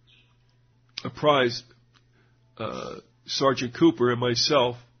it apprised Sergeant Cooper and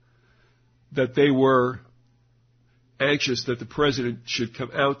myself that they were anxious that the President should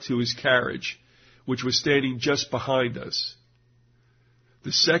come out to his carriage, which was standing just behind us.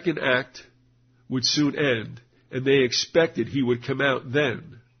 The second act would soon end, and they expected he would come out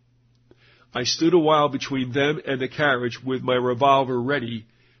then. I stood a while between them and the carriage with my revolver ready,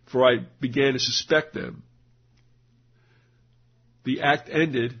 for I began to suspect them. The act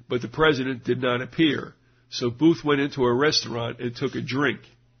ended, but the President did not appear, so Booth went into a restaurant and took a drink.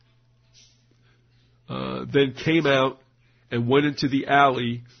 Then came out and went into the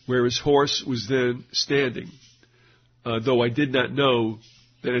alley where his horse was then standing, though I did not know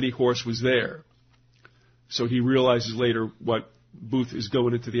that any horse was there. So he realizes later what Booth is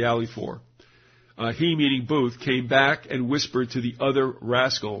going into the alley for. He, meaning Booth, came back and whispered to the other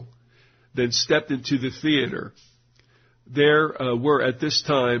rascal, then stepped into the theater. There were at this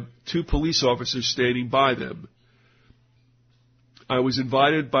time 2 police officers standing by them. I was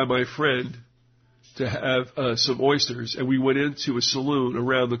invited by my friend to have some oysters, and we went into a saloon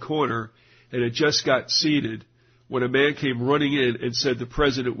around the corner and had just got seated when a man came running in and said the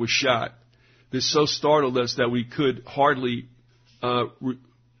President was shot. This so startled us that we could hardly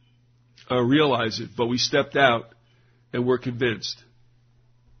realize it, but we stepped out and were convinced.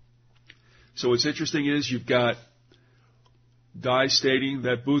 So what's interesting is you've got Dye stating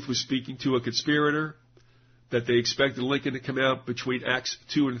that Booth was speaking to a conspirator, that they expected Lincoln to come out between Acts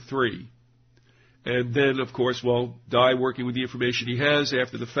 2 and 3. And then, of course, Dye, working with the information he has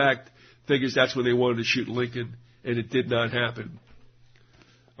after the fact, figures that's when they wanted to shoot Lincoln, and it did not happen.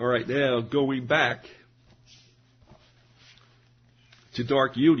 All right, now going back to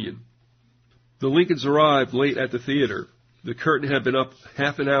Dark Union. The Lincolns arrived late at the theater. The curtain had been up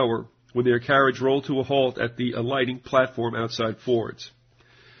half an hour when their carriage rolled to a halt at the alighting platform outside Ford's.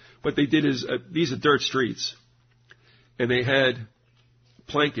 What they did is, these are dirt streets, and they had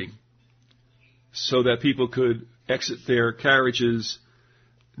planking so that people could exit their carriages,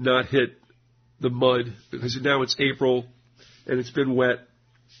 not hit the mud, because now it's April, and it's been wet,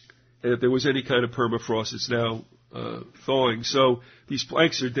 and if there was any kind of permafrost, it's now thawing. So these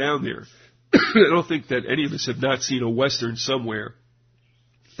planks are down there. I don't think that any of us have not seen a Western somewhere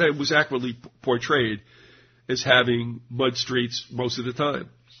that was accurately portrayed as having mud streets most of the time.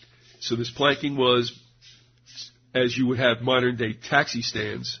 So this planking was, as you would have modern-day taxi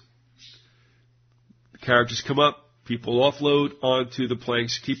stands. The carriages come up, people offload onto the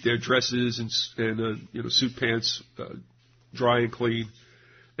planks, keep their dresses and suit pants dry and clean,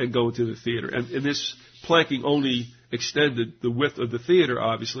 and go into the theater. And this planking only extended the width of the theater,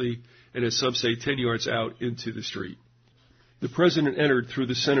 obviously, and as some say, 10 yards out into the street. The President entered through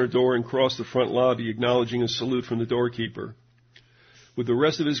the center door and crossed the front lobby, acknowledging a salute from the doorkeeper. With the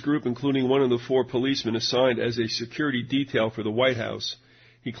rest of his group, including one of the 4 policemen assigned as a security detail for the White House,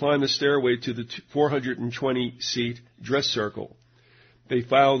 he climbed the stairway to the 420-seat dress circle. They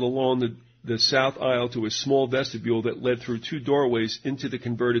filed along the south aisle to a small vestibule that led through 2 doorways into the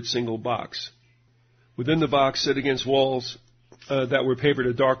converted single box. Within the box, set against walls that were papered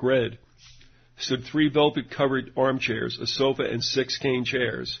a dark red, stood 3 velvet-covered armchairs, a sofa, and 6 cane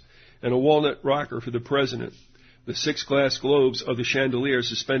chairs, and a walnut rocker for the president. The 6 glass globes of the chandelier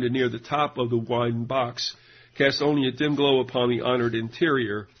suspended near the top of the wine box cast only a dim glow upon the honored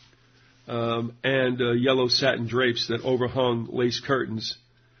interior, and yellow satin drapes that overhung lace curtains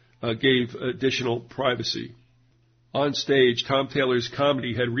gave additional privacy. On stage, Tom Taylor's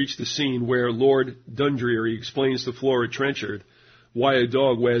comedy had reached the scene where Lord Dundreary explains to Flora Trenchard why a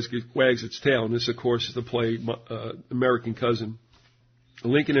dog wags its tail, and this, of course, is the play American Cousin.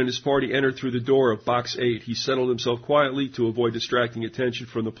 Lincoln and his party entered through the door of Box 8. He settled himself quietly to avoid distracting attention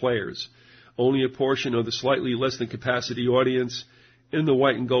from the players. Only a portion of the slightly less than capacity audience in the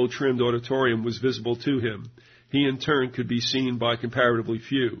white and gold trimmed auditorium was visible to him. He, in turn, could be seen by comparatively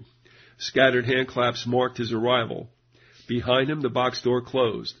few. Scattered hand claps marked his arrival. Behind him, the box door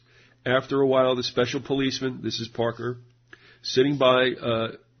closed. After a while, the special policeman, this is Parker, sitting by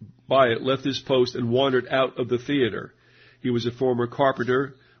it, left his post and wandered out of the theater. He was a former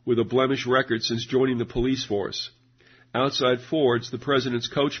carpenter with a blemished record since joining the police force. Outside Ford's, the president's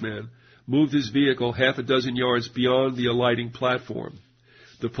coachman moved his vehicle half a dozen yards beyond the alighting platform.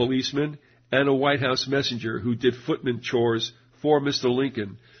 The policeman and a White House messenger who did footman chores for Mr.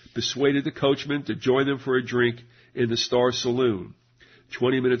 Lincoln persuaded the coachman to join them for a drink in the Star Saloon.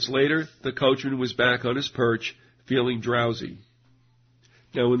 20 minutes later, the coachman was back on his perch, feeling drowsy.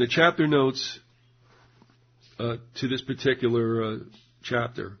 Now, in the chapter notes to this particular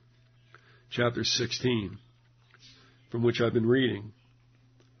chapter, chapter 16, from which I've been reading,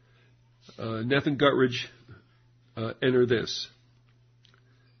 Neff and Guttridge enter this.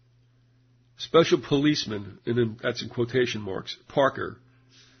 Special policeman, and that's in quotation marks, Parker,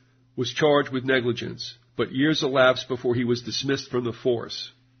 was charged with negligence, but years elapsed before he was dismissed from the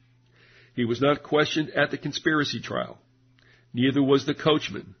force. He was not questioned at the conspiracy trial. Neither was the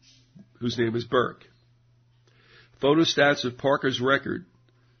coachman, whose name is Burke. Photostats of Parker's record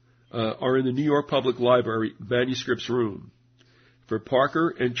are in the New York Public Library manuscripts room. For Parker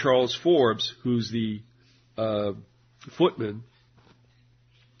and Charles Forbes, who's the footman,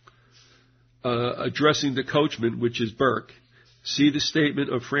 addressing the coachman, which is Burke, see the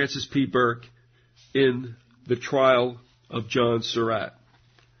statement of Francis P. Burke in the trial of John Surratt.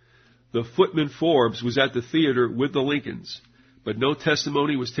 The footman Forbes was at the theater with the Lincolns, but no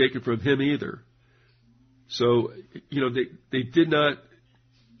testimony was taken from him either. So, they did not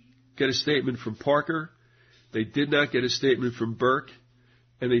get a statement from Parker, they did not get a statement from Burke,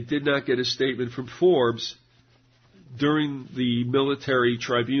 and they did not get a statement from Forbes during the military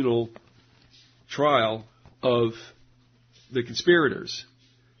tribunal trial of the conspirators.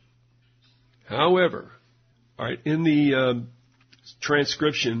 However, in the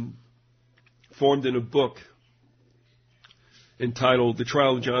transcription formed in a book entitled The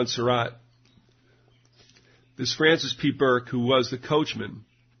Trial of John Surratt, this Francis P. Burke, who was the coachman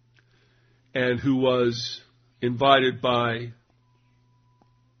and who was invited by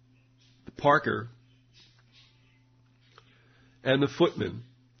Parker and the footman,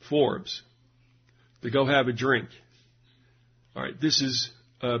 Forbes, to go have a drink. This is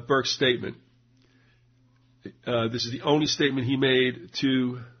Burke's statement. This is the only statement he made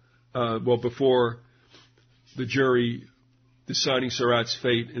to, before the jury deciding Surratt's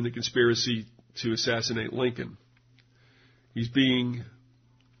fate in the conspiracy to assassinate Lincoln. He's being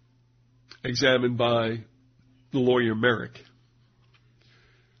examined by the lawyer Merrick.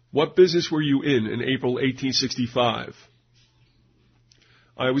 What business were you in April 1865?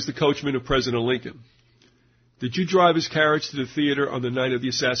 I was the coachman of President Lincoln. Did you drive his carriage to the theater on the night of the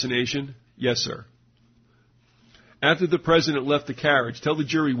assassination? Yes, sir. After the president left the carriage, tell the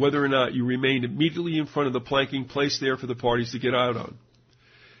jury whether or not you remained immediately in front of the planking placed there for the parties to get out on.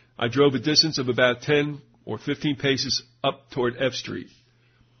 I drove a distance of about 10 or 15 paces up toward F Street.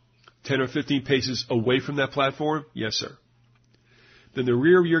 10 or 15 paces away from that platform? Yes, sir. Then the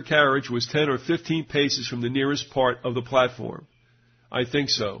rear of your carriage was 10 or 15 paces from the nearest part of the platform. I think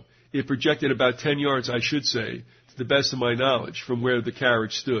so. It projected about 10 yards, I should say, to the best of my knowledge, from where the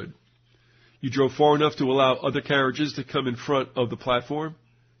carriage stood. You drove far enough to allow other carriages to come in front of the platform?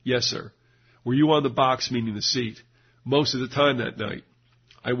 Yes, sir. Were you on the box, meaning the seat, most of the time that night?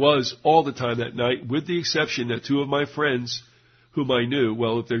 I was all the time that night, with the exception that 2 of my friends, whom I knew,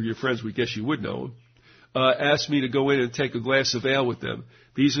 well, if they're your friends, we guess you would know them, asked me to go in and take a glass of ale with them.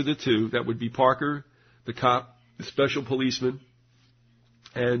 These are the 2. That would be Parker, the cop, the special policeman,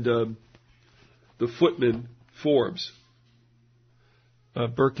 and the footman, Forbes.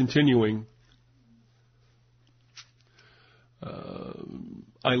 Burke continuing,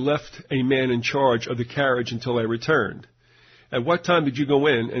 I left a man in charge of the carriage until I returned. At what time did you go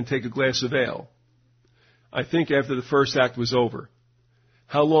in and take a glass of ale? I think after the first act was over.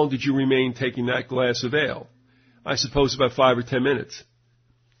 How long did you remain taking that glass of ale? I suppose about 5 or 10 minutes.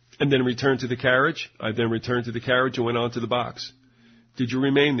 And then returned to the carriage? I then returned to the carriage and went on to the box. Did you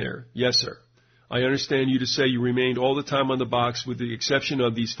remain there? Yes, sir. I understand you to say you remained all the time on the box with the exception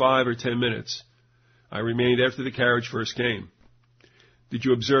of these 5 or 10 minutes. I remained after the carriage first came. Did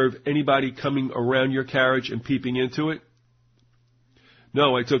you observe anybody coming around your carriage and peeping into it?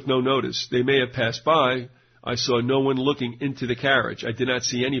 No, I took no notice. They may have passed by. I saw no one looking into the carriage. I did not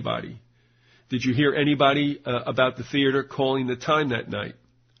see anybody. Did you hear anybody about the theater calling the time that night?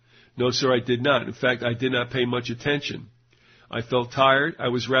 No, sir, I did not. In fact, I did not pay much attention. I felt tired. I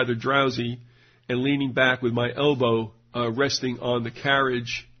was rather drowsy and leaning back with my elbow resting on the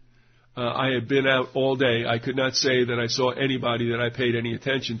carriage. I had been out all day. I could not say that I saw anybody that I paid any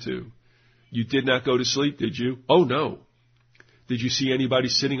attention to. You did not go to sleep, did you? Oh, no. Did you see anybody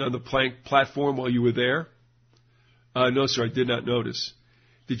sitting on the platform while you were there? No, sir, I did not notice.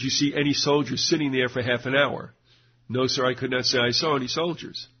 Did you see any soldiers sitting there for half an hour? No, sir, I could not say I saw any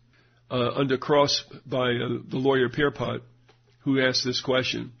soldiers. Under cross by the lawyer Pierpont, who asked this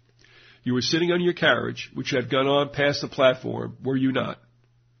question. You were sitting on your carriage, which had gone on past the platform, were you not?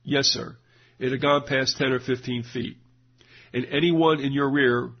 Yes, sir. It had gone past 10 or 15 feet. And anyone in your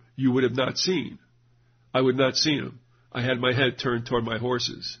rear you would have not seen. I would not see him. I had my head turned toward my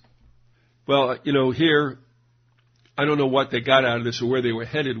horses. Well, here, I don't know what they got out of this or where they were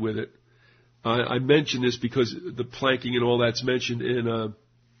headed with it. I mention this because the planking and all that's mentioned in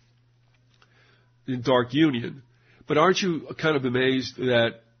Dark Union. But aren't you kind of amazed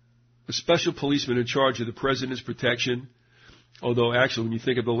that a special policeman in charge of the president's protection, although actually when you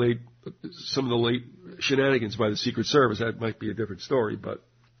think of some of the late shenanigans by the Secret Service, that might be a different story, or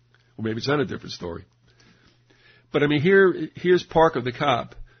maybe it's not a different story. But I mean, here's Parker, the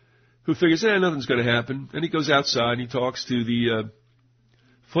cop, who figures, nothing's going to happen. And he goes outside and he talks to the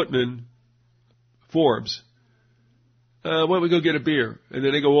footman, Forbes. Why don't we go get a beer? And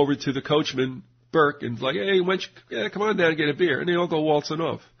then they go over to the coachman, Burke, and like, hey, come on down and get a beer. And they all go waltzing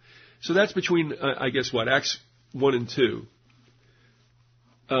off. So that's between, Acts 1 and 2.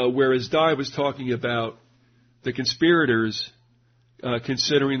 Whereas Dye was talking about the conspirators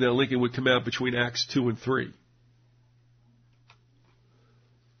considering that Lincoln would come out between Acts 2 and 3.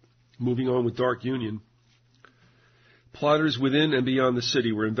 Moving on with Dark Union. Plotters within and beyond the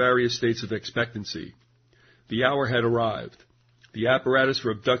city were in various states of expectancy. The hour had arrived. The apparatus for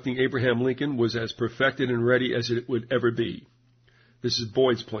abducting Abraham Lincoln was as perfected and ready as it would ever be. This is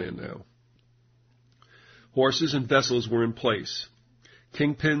Boyd's plan now. Horses and vessels were in place.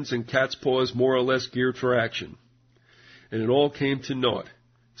 Kingpins and cat's paws more or less geared for action. And it all came to naught,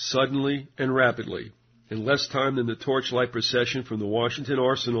 suddenly and rapidly, in less time than the torchlight procession from the Washington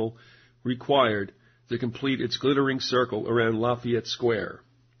Arsenal required to complete its glittering circle around Lafayette Square.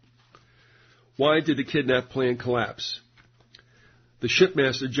 Why did the kidnap plan collapse? The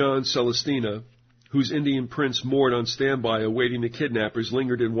shipmaster John Celestina, whose Indian prince moored on standby awaiting the kidnappers,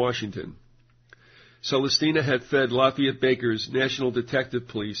 lingered in Washington. Celestina had fed Lafayette Baker's National Detective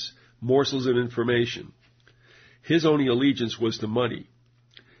Police morsels of information. His only allegiance was to money.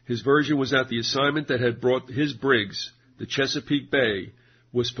 His version was that the assignment that had brought his brigs to Chesapeake Bay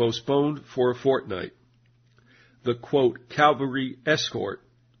was postponed for a fortnight. The, quote, cavalry escort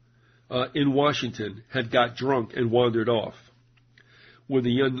in Washington had got drunk and wandered off. When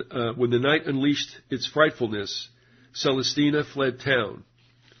the night unleashed its frightfulness, Celestina fled town.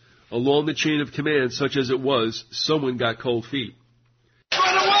 Along the chain of command, such as it was, someone got cold feet.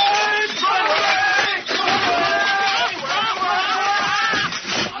 Run away! Run away! Run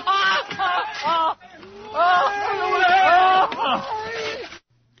away!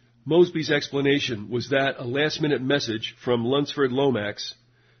 Mosby's explanation was that a last-minute message from Lunsford Lomax,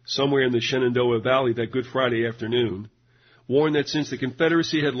 somewhere in the Shenandoah Valley that Good Friday afternoon, warned that since the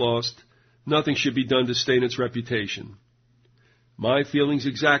Confederacy had lost, nothing should be done to stain its reputation. My feelings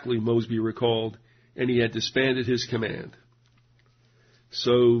exactly, Mosby recalled, and he had disbanded his command.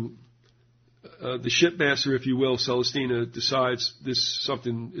 So the shipmaster, if you will, Celestina, decides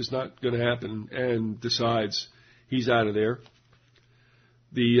something is not going to happen and decides he's out of there.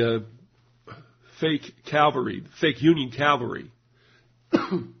 The fake Union cavalry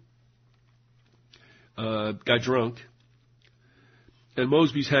got drunk. And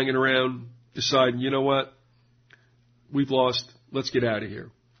Mosby's hanging around, deciding, you know what? We've lost. Let's get out of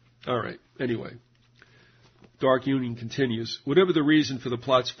here. All right. Anyway, Dark Union continues. Whatever the reason for the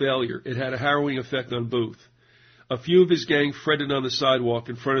plot's failure, it had a harrowing effect on Booth. A few of his gang fretted on the sidewalk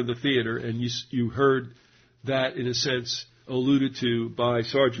in front of the theater, and you heard that, in a sense, alluded to by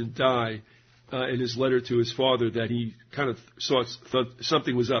Sergeant Dye in his letter to his father, that he kind of thought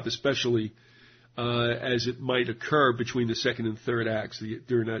something was up, especially as it might occur between the second and third acts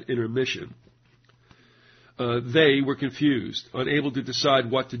during that intermission. They were confused, unable to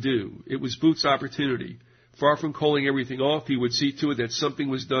decide what to do. It was Booth's opportunity. Far from calling everything off, he would see to it that something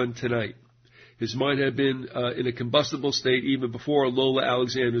was done tonight. His mind had been in a combustible state even before Lola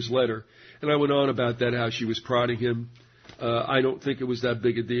Alexander's letter, and I went on about that, how she was prodding him. I don't think it was that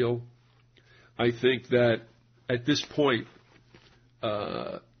big a deal. I think that at this point,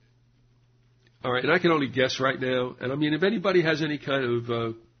 all right, and I can only guess right now, and I mean, if anybody has any kind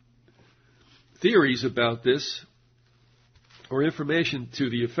of theories about this or information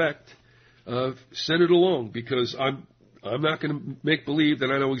to the effect, send it along, because I'm not going to make believe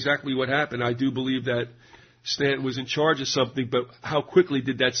that I know exactly what happened. I do believe that Stanton was in charge of something, but how quickly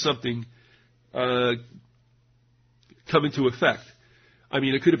did that something come into effect? I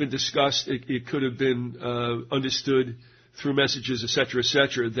mean, it could have been discussed. It could have been understood through messages, et cetera,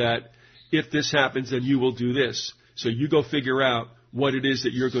 that if this happens, then you will do this. So you go figure out what it is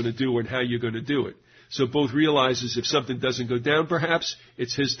that you're going to do and how you're going to do it. So Booth realizes if something doesn't go down, perhaps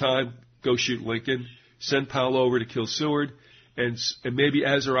it's his time. Go shoot Lincoln. Send Powell over to kill Seward, and maybe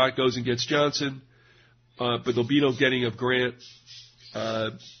Azarat goes and gets Johnson, but there'll be no getting of Grant.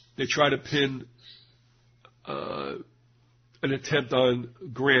 They try to pin an attempt on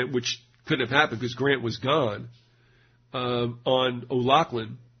Grant, which couldn't have happened because Grant was gone, on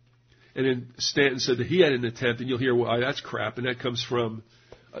O'Loughlin, and then Stanton said that he had an attempt, and you'll hear, well, that's crap, and that comes from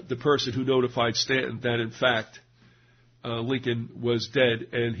the person who notified Stanton that, in fact, Lincoln was dead,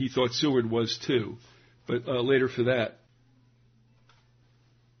 and he thought Seward was too. But later for that.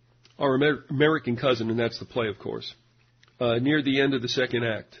 Our American Cousin, and that's the play, of course. Near the end of the second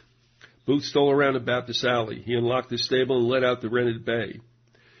act, Booth stole around a Baptist alley. He unlocked his stable and let out the rented bay.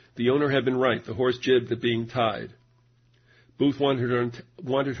 The owner had been right. The horse jibbed at being tied. Booth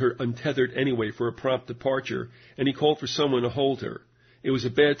wanted her untethered anyway for a prompt departure, and he called for someone to hold her. It was a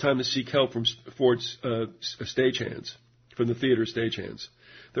bad time to seek help from Ford's stagehands, from the theater stagehands.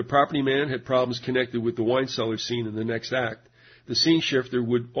 The property man had problems connected with the wine cellar scene in the next act. The scene shifter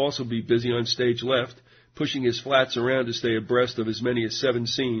would also be busy on stage left, pushing his flats around to stay abreast of as many as 7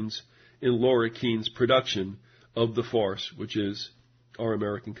 scenes in Laura Keene's production of the farce, which is Our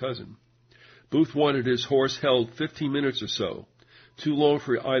American Cousin. Booth wanted his horse held 15 minutes or so, too long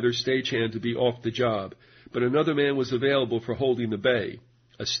for either stagehand to be off the job, but another man was available for holding the bay,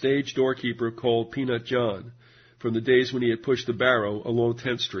 a stage doorkeeper called Peanut John, from the days when he had pushed the barrow along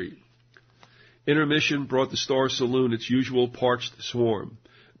 10th Street. Intermission brought the Star Saloon its usual parched swarm.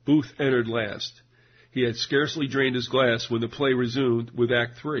 Booth entered last. He had scarcely drained his glass when the play resumed with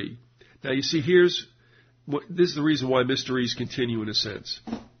Act 3. Now, you see, this is the reason why mysteries continue in a sense.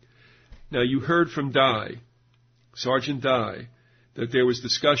 Now, you heard from Dye, Sergeant Dye, that there was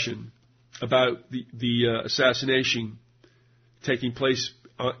discussion about the assassination taking place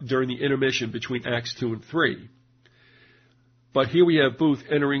during the intermission between Acts 2 and 3. But here we have Booth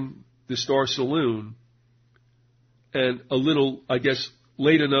entering the Star Saloon, and a little, I guess,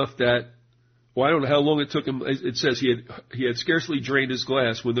 late enough that, well, I don't know how long it took him. It says he had scarcely drained his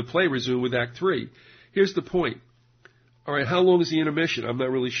glass when the play resumed with Act 3. Here's the point. All right, how long is the intermission? I'm not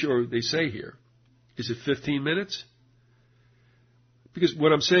really sure they say here. Is it 15 minutes? Because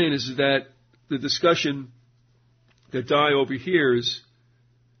what I'm saying is that the discussion that Dye overhears,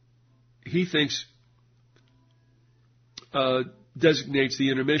 he thinks designates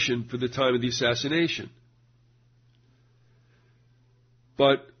the intermission for the time of the assassination.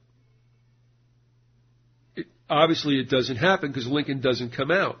 But obviously it doesn't happen because Lincoln doesn't come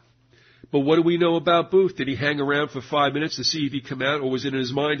out. But what do we know about Booth? Did he hang around for 5 minutes to see if he'd come out, or was it in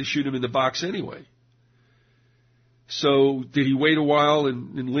his mind to shoot him in the box anyway? So did he wait a while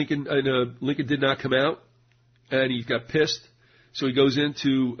and Lincoln did not come out, and he got pissed? So he goes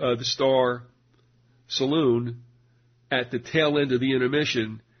into the Star Saloon at the tail end of the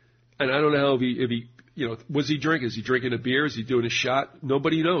intermission, and I don't know if he was he drinking? Is he drinking a beer? Is he doing a shot?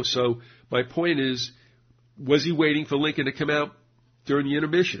 Nobody knows. So my point is, was he waiting for Lincoln to come out during the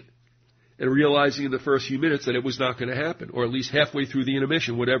intermission and realizing in the first few minutes that it was not going to happen, or at least halfway through the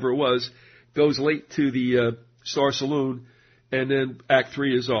intermission, whatever it was, goes late to the Star Saloon, and then Act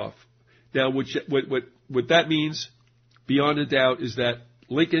 3 is off. Now, what that means, beyond a doubt, is that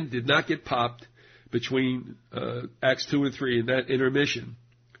Lincoln did not get popped between Acts 2 and 3 in that intermission.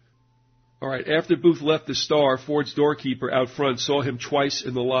 All right, after Booth left the Star, Ford's doorkeeper out front saw him twice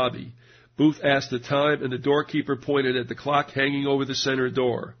in the lobby. Booth asked the time, and the doorkeeper pointed at the clock hanging over the center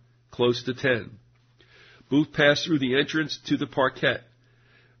door, close to 10. Booth passed through the entrance to the parquet.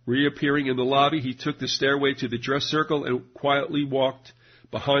 Reappearing in the lobby, he took the stairway to the dress circle and quietly walked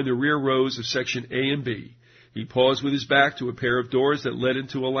behind the rear rows of section A and B. He paused with his back to a pair of doors that led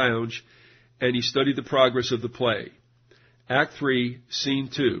into a lounge, and he studied the progress of the play. Act 3, Scene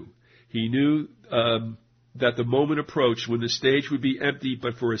 2. He knew that the moment approached when the stage would be empty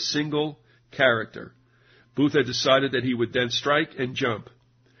but for a single character. Booth had decided that he would then strike and jump.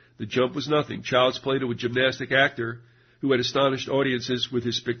 The jump was nothing. Childs played a gymnastic actor who had astonished audiences with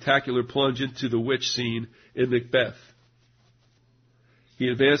his spectacular plunge into the witch scene in Macbeth. He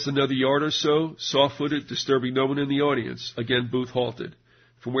advanced another yard or so, soft-footed, disturbing no one in the audience. Again, Booth halted.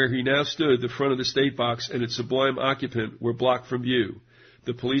 From where he now stood, the front of the state box and its sublime occupant were blocked from view.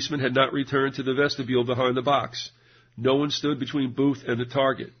 The policeman had not returned to the vestibule behind the box. No one stood between Booth and the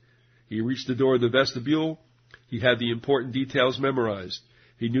target. He reached the door of the vestibule. He had the important details memorized.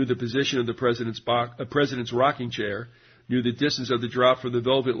 He knew the position of the president's rocking chair, knew the distance of the drop from the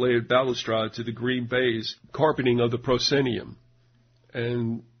velvet-layered balustrade to the green baize carpeting of the proscenium.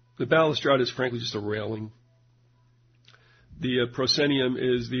 And the balustrade is frankly just a railing. The proscenium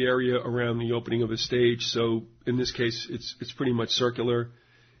is the area around the opening of a stage, so in this case it's pretty much circular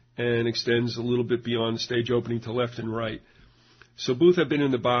and extends a little bit beyond the stage opening to left and right. So Booth had been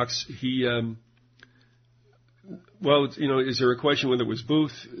in the box. He, is there a question whether it was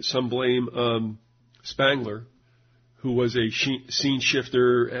Booth? Some blame Spangler, who was a scene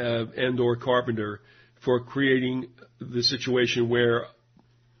shifter and/or carpenter, for creating the situation where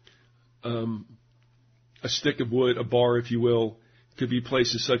a stick of wood, a bar, if you will, could be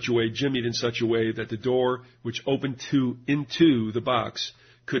placed in such a way, jimmied in such a way that the door, which opened into the box,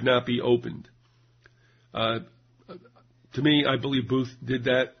 could not be opened. To me, I believe Booth did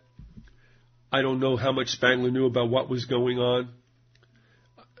that. I don't know how much Spangler knew about what was going on.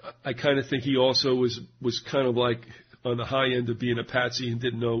 I kind of think he also was kind of like on the high end of being a patsy and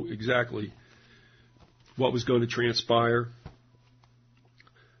didn't know exactly what was going to transpire.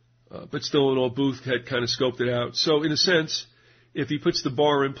 But still in all, Booth had kind of scoped it out. So in a sense, if he puts the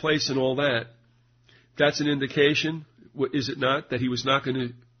bar in place and all that, that's an indication, is it not, that he was not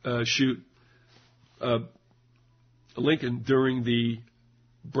going to shoot Lincoln during the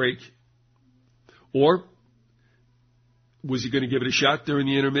break? Or was he going to give it a shot during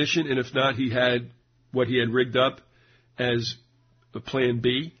the intermission? And if not, he had what he had rigged up as a plan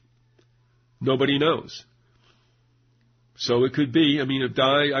B? Nobody knows. So it could be, if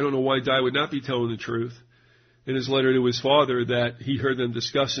Dye, I don't know why Dye would not be telling the truth in his letter to his father that he heard them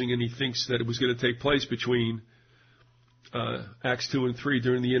discussing and he thinks that it was going to take place between Acts 2 and 3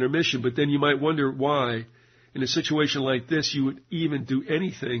 during the intermission. But then you might wonder why, in a situation like this, you would even do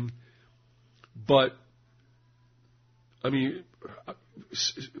anything but,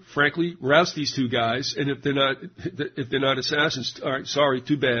 frankly, roust these two guys, and if they're not assassins, all right, sorry,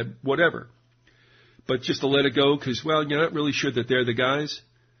 too bad, whatever. But just to let it go, because, you're not really sure that they're the guys.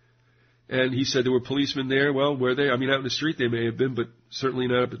 And he said there were policemen there. Well, were they? Out in the street they may have been, but certainly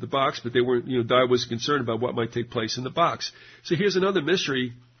not up at the box. But they weren't, Dye was concerned about what might take place in the box. So here's another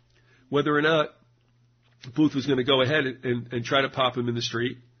mystery, whether or not Booth was going to go ahead and try to pop him in the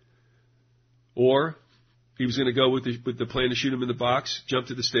street, or he was going to go with the plan to shoot him in the box, jump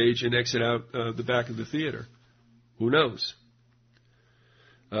to the stage, and exit out the back of the theater. Who knows?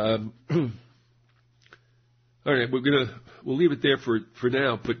 All right, we'll leave it there for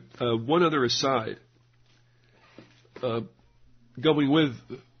now. But one other aside, going with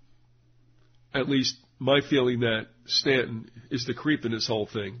at least my feeling that Stanton is the creep in this whole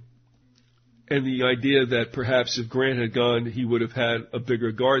thing, and the idea that perhaps if Grant had gone, he would have had a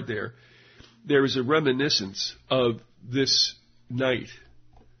bigger guard there. There is a reminiscence of this night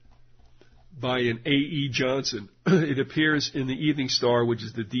by an A.E. Johnson. It appears in the Evening Star, which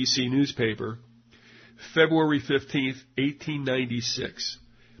is the D.C. newspaper, February 15th, 1896.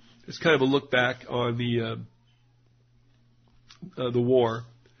 It's kind of a look back on the war.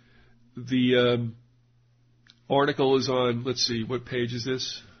 The article is on, let's see, what page is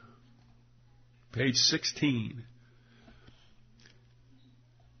this? Page 16.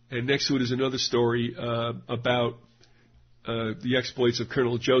 And next to it is another story about the exploits of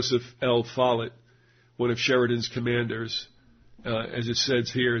Colonel Joseph L. Follett, one of Sheridan's commanders. As it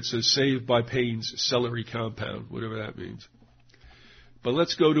says here, it says, saved by Payne's celery compound, whatever that means. But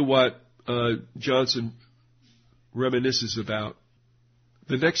let's go to what Johnson reminisces about.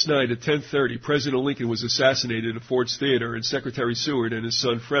 The next night at 10:30, President Lincoln was assassinated at Ford's Theater, and Secretary Seward and his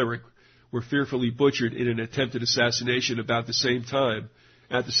son Frederick were fearfully butchered in an attempted assassination about the same time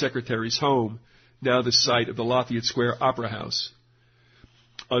at the Secretary's home, now the site of the Lafayette Square Opera House.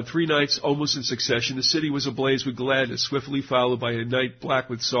 On 3 nights, almost in succession, the city was ablaze with gladness, swiftly followed by a night black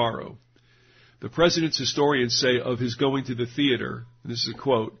with sorrow. The president's historians say of his going to the theater, and this is a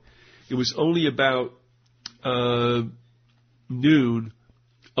quote, it was only about noon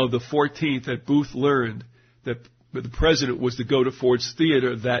of the 14th that Booth learned that the president was to go to Ford's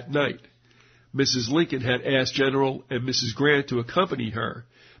Theater that night. Mrs. Lincoln had asked General and Mrs. Grant to accompany her.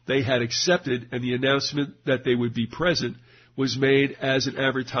 They had accepted, and the announcement that they would be present was made as an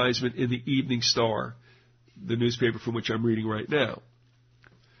advertisement in the Evening Star, the newspaper from which I'm reading right now.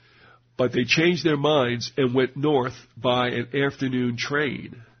 But they changed their minds and went north by an afternoon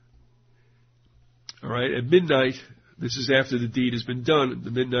train. All right, at midnight, this is after the deed has been done,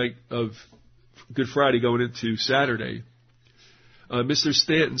 the midnight of Good Friday going into Saturday, Mr.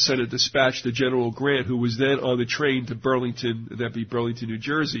 Stanton sent a dispatch to General Grant, who was then on the train to Burlington, that'd be Burlington, New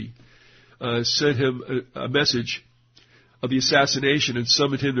Jersey, sent him a message of the assassination and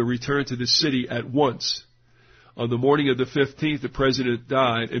summoned him to return to the city at once. On the morning of the 15th, the president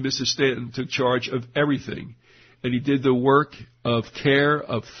died, and Mr. Stanton took charge of everything. And he did the work of care,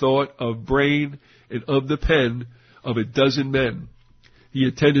 of thought, of brain, and of the pen of a dozen men. He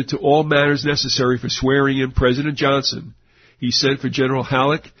attended to all matters necessary for swearing in President Johnson. He sent for General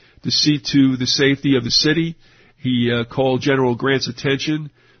Halleck to see to the safety of the city. He called General Grant's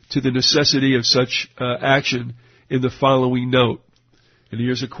attention to the necessity of such action in the following note. And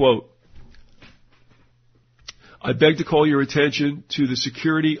here's a quote. I beg to call your attention to the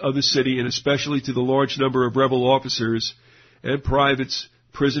security of the city, and especially to the large number of rebel officers and privates,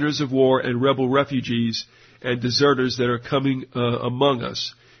 prisoners of war, and rebel refugees and deserters that are coming among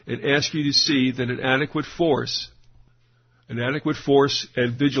us, and ask you to see that an adequate force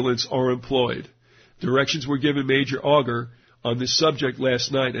and vigilance are employed. Directions were given Major Augur on this subject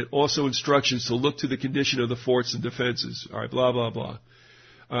last night, and also instructions to look to the condition of the forts and defenses. All right, blah, blah, blah.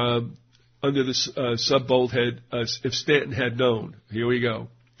 Under the sub-bold head, if Stanton had known. Here we go.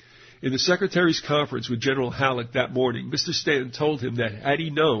 In the Secretary's conference with General Halleck that morning, Mr. Stanton told him that had he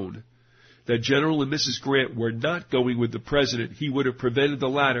known that General and Mrs. Grant were not going with the President, he would have prevented the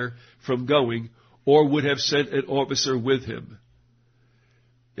latter from going or would have sent an officer with him.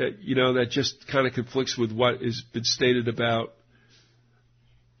 You know, that just kind of conflicts with what has been stated about.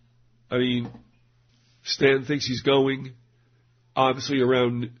 I mean, Stanton thinks he's going. Obviously,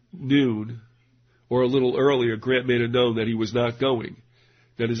 around noon or a little earlier, Grant made it known that he was not going.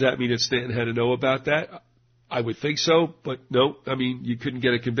 Now, does that mean that Stanton had to know about that? I would think so, but no. I mean, you couldn't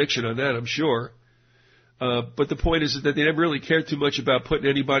get a conviction on that, I'm sure. But the point is that they never really cared too much about putting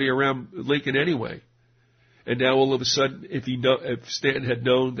anybody around Lincoln anyway. And now all of a sudden, if Stanton had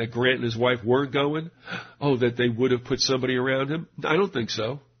known that Grant and his wife weren't going, that they would have put somebody around him? I don't think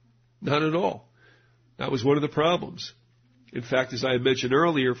so. Not at all. That was one of the problems. In fact, as I had mentioned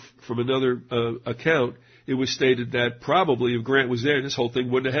earlier from another account, it was stated that probably if Grant was there, this whole thing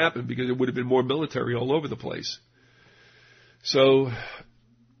wouldn't have happened because it would have been more military all over the place. So,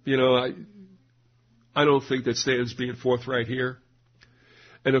 you know, I don't think that Stanton's being forthright here.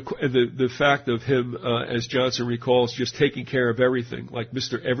 And the fact of him, as Johnson recalls, just taking care of everything, like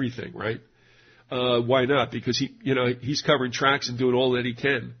Mr. Everything, right? Why not? Because he's covering tracks and doing all that he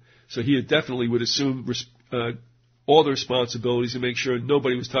can. So he definitely would assume all the responsibilities and make sure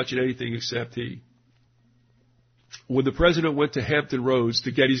nobody was touching anything except he. When the President went to Hampton Roads,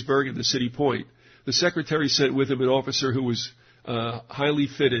 to Gettysburg and to City Point, the Secretary sent with him an officer who was highly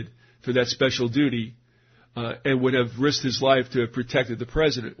fitted for that special duty and would have risked his life to have protected the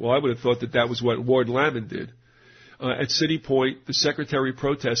President. Well, I would have thought that was what Ward Lamon did. At City Point, the Secretary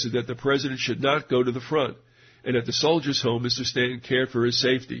protested that the President should not go to the front, and at the soldiers' home, Mr. Stanton cared for his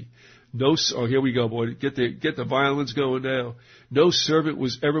safety. Here we go, boy. Get the violence going now. No servant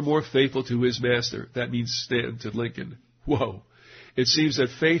was ever more faithful to his master. That means Stanton to Lincoln. Whoa. It seems that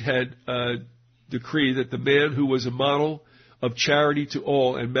fate had decreed that the man who was a model of charity to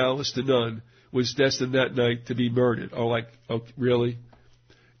all and malice to none was destined that night to be murdered. Really?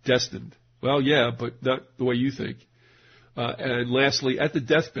 Destined. Well, yeah, but not the way you think. And lastly, at the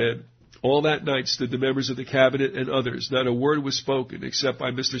deathbed, all that night stood the members of the cabinet and others. Not a word was spoken except by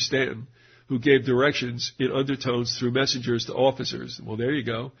Mr. Stanton, who gave directions in undertones through messengers to officers. Well, there you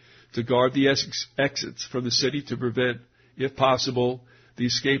go. To guard the exits from the city to prevent, if possible, the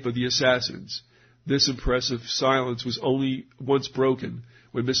escape of the assassins. This impressive silence was only once broken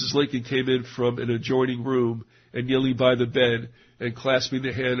when Mrs. Lincoln came in from an adjoining room and kneeling by the bed and clasping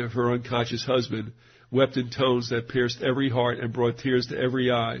the hand of her unconscious husband, wept in tones that pierced every heart and brought tears to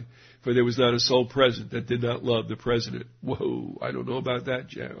every eye, for there was not a soul present that did not love the president. Whoa, I don't know about that,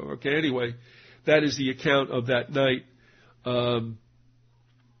 Jack. Okay, anyway, that is the account of that night, and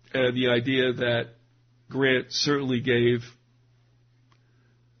the idea that Grant certainly gave,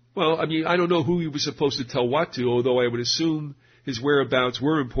 well, I mean, I don't know who he was supposed to tell what to, although I would assume his whereabouts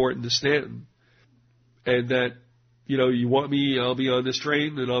were important to Stanton, and that, you know, you want me, I'll be on this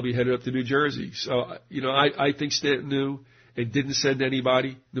train, and I'll be headed up to New Jersey. So, you know, I think Stanton knew and didn't send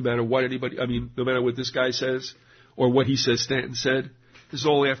anybody, no matter what no matter what this guy says, or what he says Stanton said. This is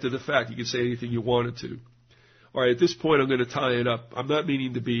all after the fact. You can say anything you wanted to. All right, at this point, I'm going to tie it up. I'm not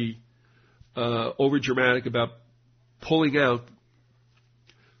meaning to be over-dramatic about pulling out,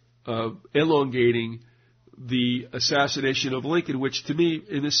 elongating the assassination of Lincoln, which to me,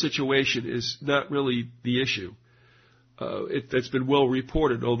 in this situation, is not really the issue. That's been well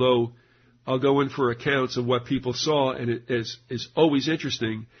reported, although I'll go in for accounts of what people saw, and it is always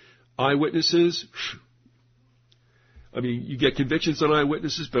interesting. Eyewitnesses, I mean, you get convictions on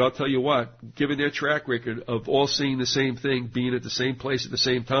eyewitnesses, but I'll tell you what, given their track record of all seeing the same thing, being at the same place at the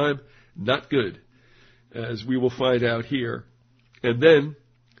same time, not good, as we will find out here. And then,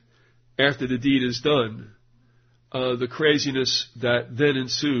 after the deed is done, the craziness that then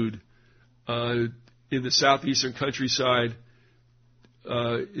ensued in the southeastern countryside,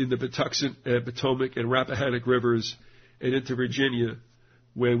 in the Potomac and Rappahannock rivers, and into Virginia,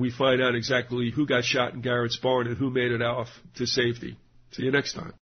 when we find out exactly who got shot in Garrett's barn and who made it off to safety. See you next time.